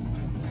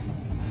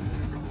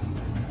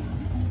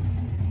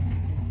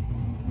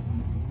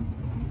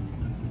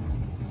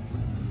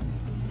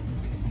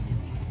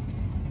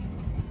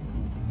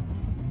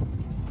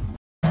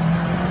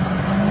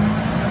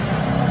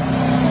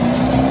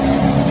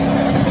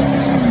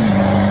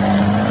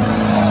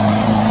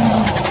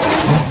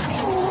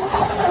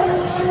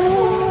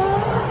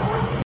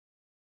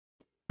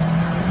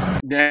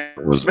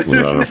 Was that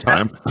enough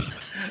time?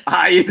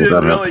 You did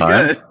really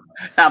good.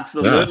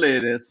 Absolutely,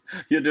 it is.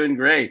 You're doing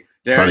great.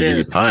 There Trying it to give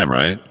you is. time,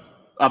 right?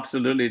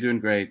 Absolutely doing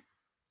great.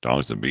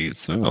 Dogs and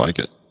beats. I like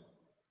it.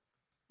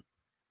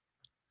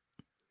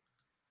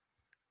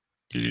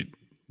 Did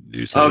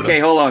you set Okay,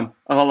 it up? hold on.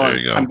 There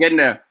you go. I'm getting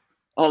there.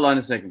 Hold on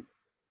a second.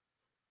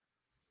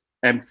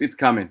 It's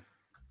coming.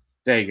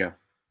 There you go.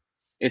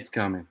 It's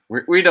coming.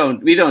 We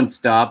don't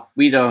stop.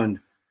 We do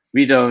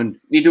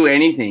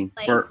anything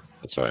for.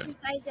 That's right.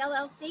 Prancercise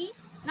LLC,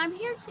 and I'm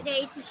here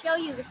today to show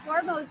you the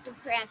 4 modes of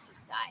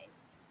Prancercise.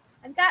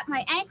 I've got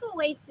my ankle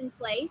weights in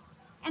place,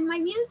 and my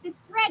music's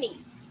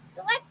ready.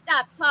 So let's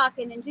stop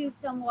talking and do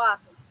some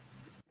walking.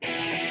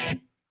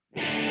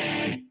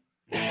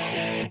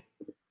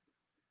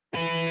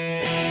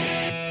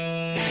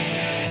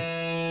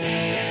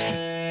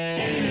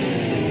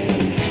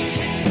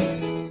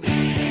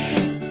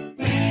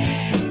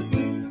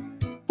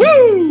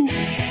 Woo!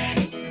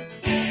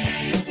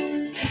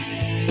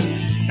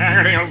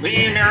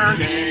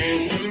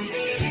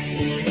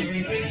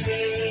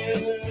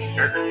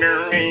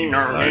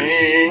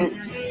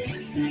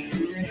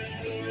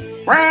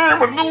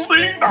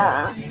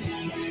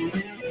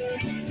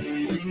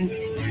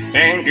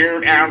 And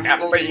you down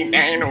at lean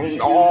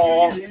and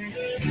all.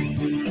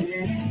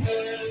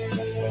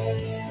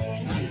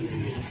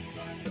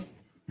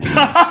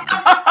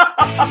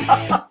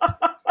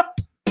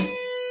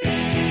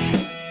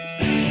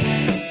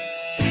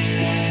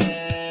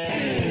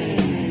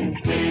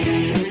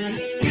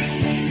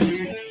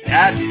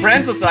 That's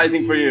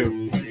Prancercising for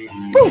you.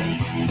 Woo!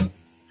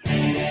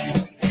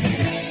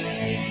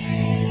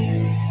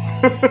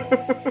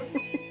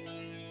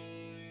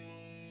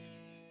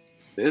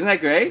 Isn't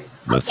that great?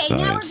 Okay, now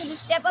we're going to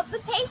step up the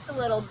pace a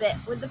little bit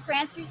with the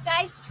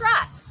Prancercise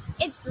trot.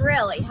 It's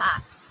really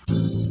hot.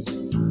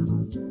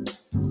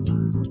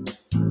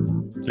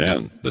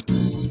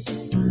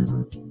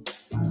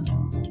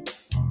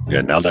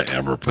 Yeah, now that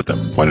Amber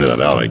pointed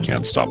that out, I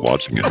can't stop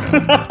watching it now.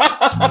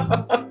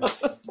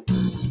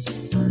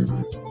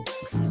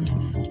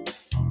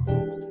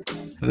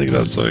 I think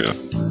that's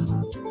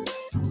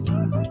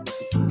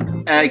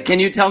can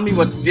you tell me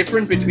what's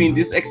different between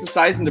this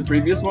exercise and the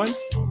previous one?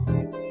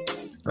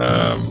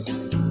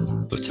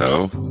 The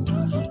toe.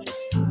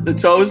 The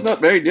toe is not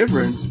very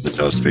different. The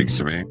toe speaks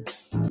to me.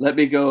 Let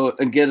me go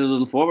and get a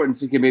little forward and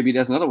see if maybe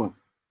there's another one.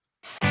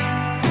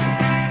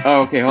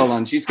 Oh, okay, hold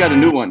on. She's got a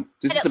new one.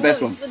 This is the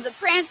best one. With the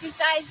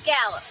Prancercise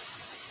gallop.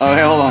 Oh,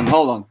 hey,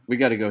 hold on. We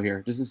got to go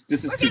here. This is too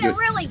good. We're going to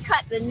really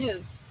cut the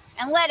noose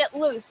and let it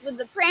loose with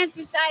the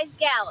Prancercise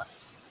gallop.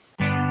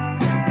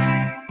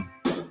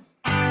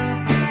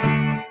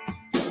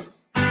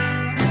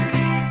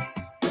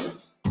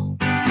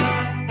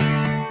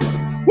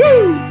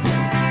 Woo!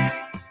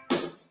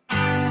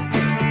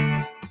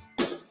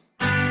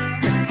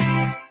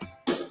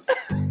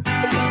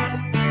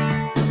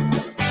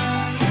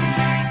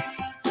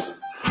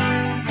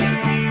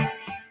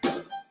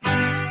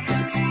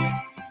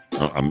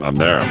 I'm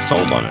there. I'm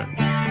sold on it.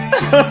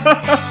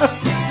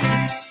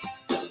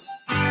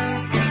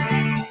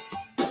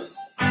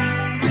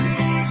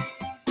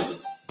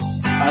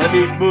 Let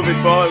me move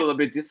it forward a little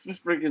bit. This is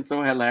freaking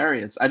so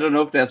hilarious. I don't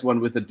know if there's one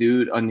with a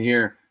dude on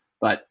here,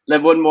 but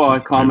let one more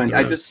comment.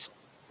 Now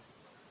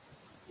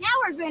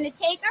we're going to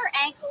take our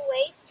ankle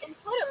weights and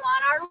put them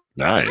on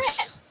our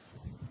wrists.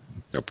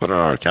 Go put it on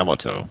our camel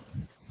toe.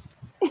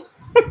 So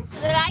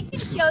that I can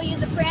show you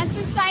the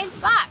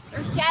Prancercise box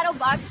or shadow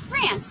box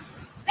prance.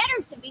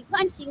 Better to be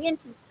punching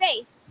into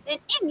space than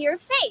in your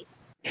face.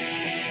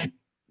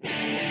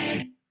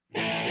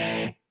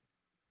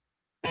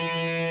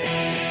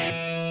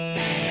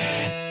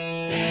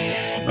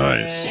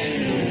 Nice.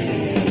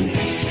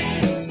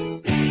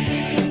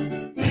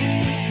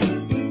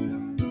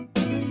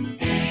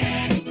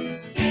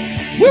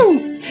 Woo!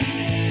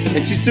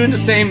 And she's doing the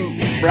same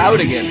route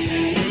again.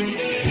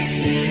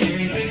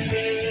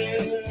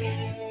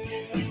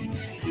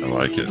 I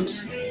like it.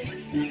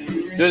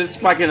 Dude, it's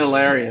fucking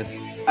hilarious.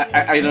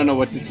 I don't know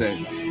what to say.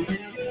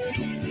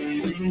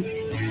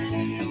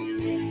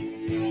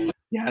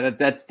 Yeah,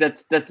 that's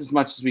as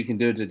much as we can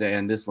do today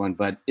on this one,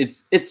 but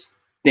it's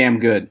damn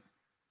good.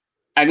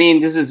 I mean,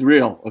 this is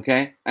real,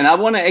 okay? And I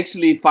want to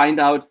actually find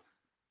out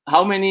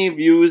how many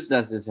views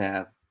does this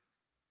have.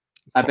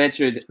 I bet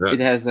you it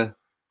has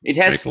it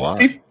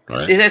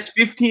has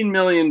 15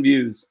 million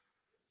views.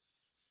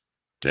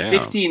 Damn.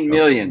 15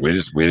 million.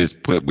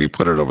 We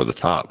put it over the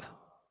top.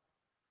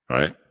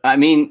 Right. I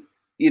mean,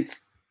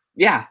 it's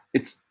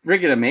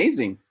friggin'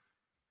 amazing.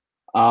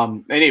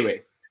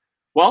 Anyway,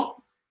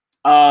 well,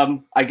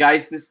 I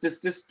guys, this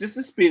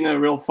has been a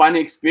real fun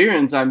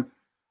experience. I'm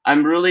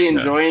really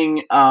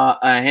enjoying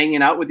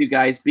hanging out with you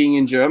guys, being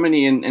in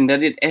Germany, and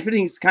that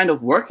everything's kind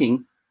of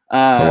working.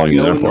 How long are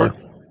you there for?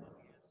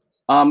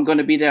 I'm going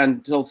to be there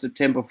until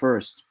September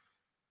 1st.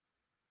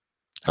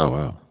 Oh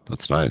wow,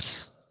 that's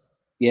nice.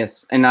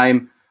 Yes, and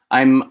I'm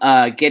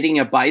getting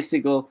a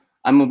bicycle.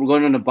 I'm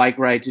going on a bike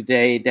ride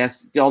today.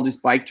 There's all these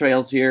bike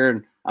trails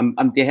here,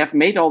 and they have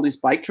made all these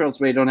bike trails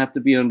where you don't have to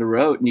be on the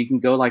road, and you can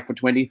go like for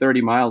 20,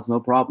 30 miles, no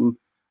problem.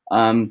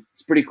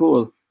 It's pretty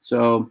cool.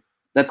 So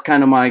that's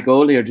kind of my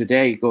goal here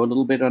today. Go a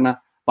little bit on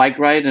a bike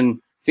ride and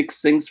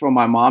fix things for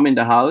my mom in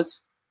the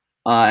house.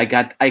 I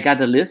got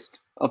a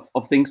list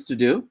of things to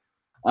do.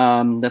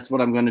 That's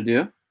what I'm going to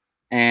do.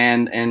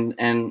 And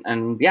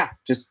yeah,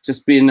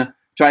 just been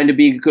trying to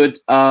be a good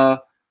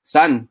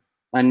son.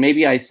 And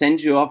maybe I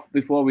send you off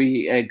before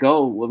we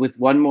go with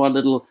one more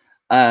little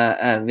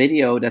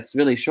video that's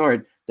really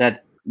short.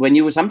 That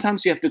when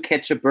sometimes you have to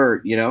catch a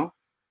bird, you know.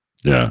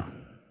 Yeah.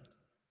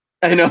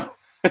 I know.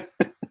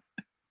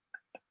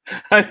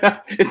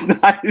 It's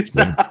nice.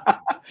 Yeah.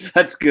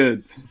 That's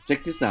good.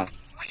 Check this out.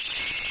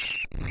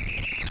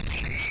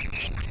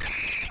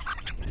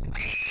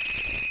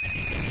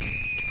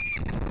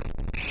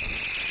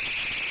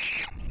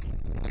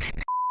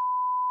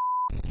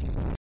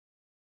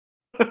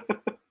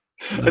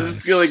 This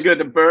is really good.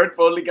 The bird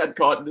only got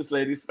caught in this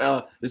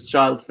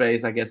child's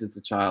face. I guess it's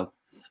a child.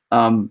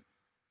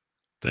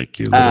 Thank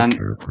you.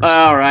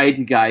 All right,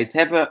 you guys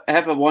have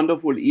a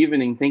wonderful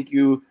evening. Thank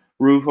you,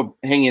 Rue, for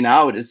hanging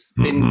out. It's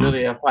been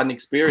really a fun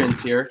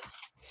experience here.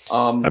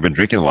 I've been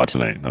drinking a lot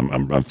tonight.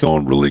 I'm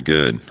feeling really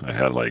good. I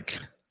had went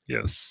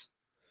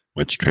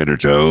to Trader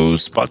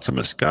Joe's, bought some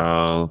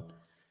mezcal,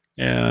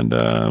 and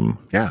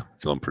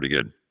feeling pretty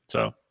good.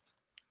 So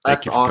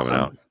thank you for coming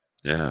out.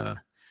 Yeah.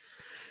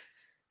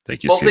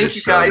 Thank you. Well, thank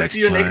you guys.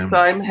 See you next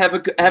time. Have a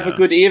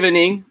good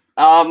evening.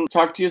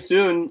 Talk to you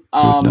soon.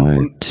 Good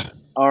night.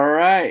 All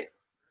right.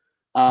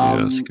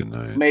 Yes, good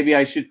night. Maybe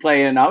I should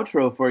play an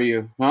outro for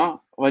you, huh?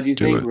 What do you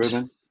think,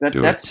 Ruben?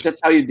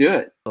 That's how you do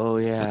it. Oh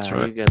yeah, that's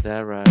right. You got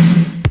that right.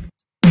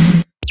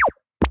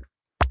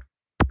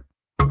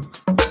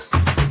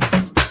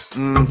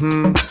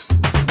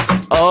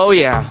 Oh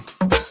yeah.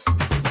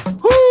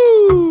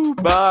 Woo!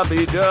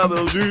 Bobby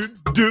double do.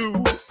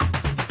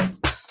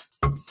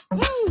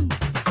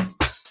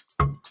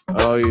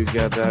 Oh, you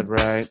got that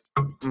right.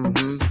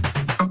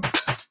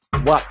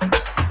 What?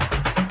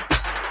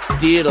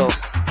 Diddle.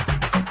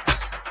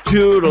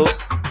 Doodle.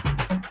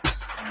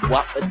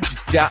 What?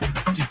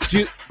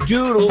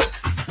 Doodle.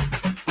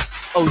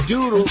 Oh,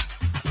 doodle.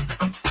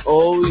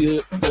 Oh,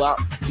 you. What?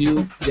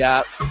 Do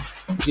that.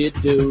 Did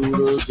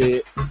doodle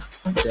did.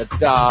 The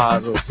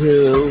doddle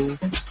do.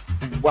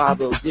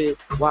 Wobble did.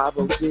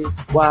 Wobble did.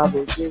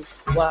 Wobble did.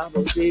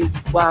 Wobble did.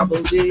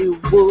 Wobble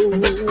did.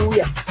 Woo.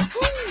 Yeah.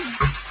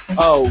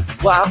 Oh,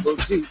 wobble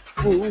dee,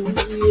 ooh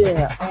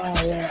yeah, oh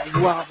yeah,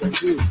 wobble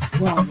dee,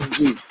 woo!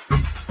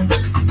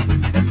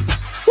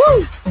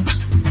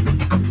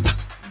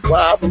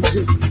 Wobble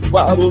dee,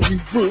 woo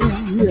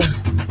yeah.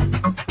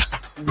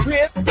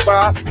 With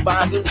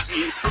bobble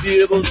dee,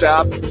 dibble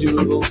dop,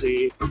 doodle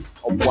dee,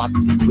 oh what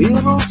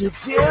wibble dee,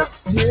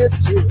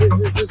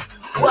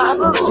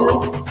 wobble dee.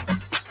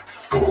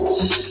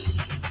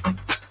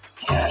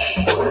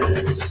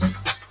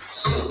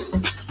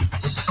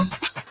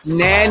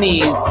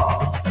 Nannies.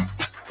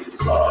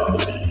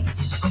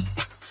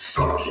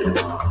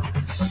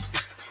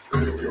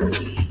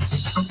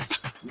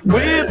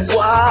 Whip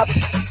wop.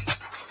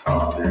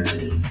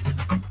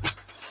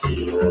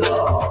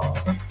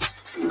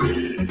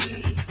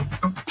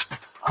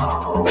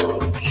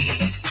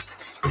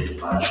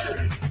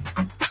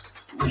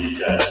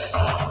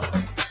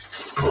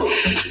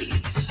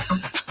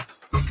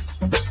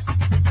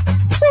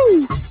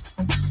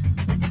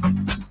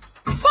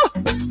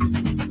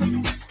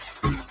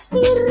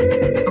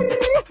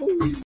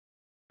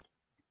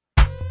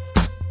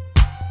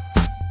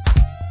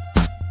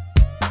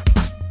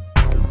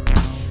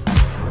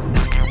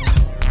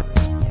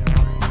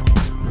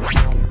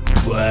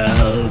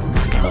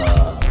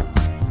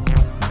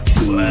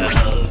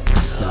 Welcome.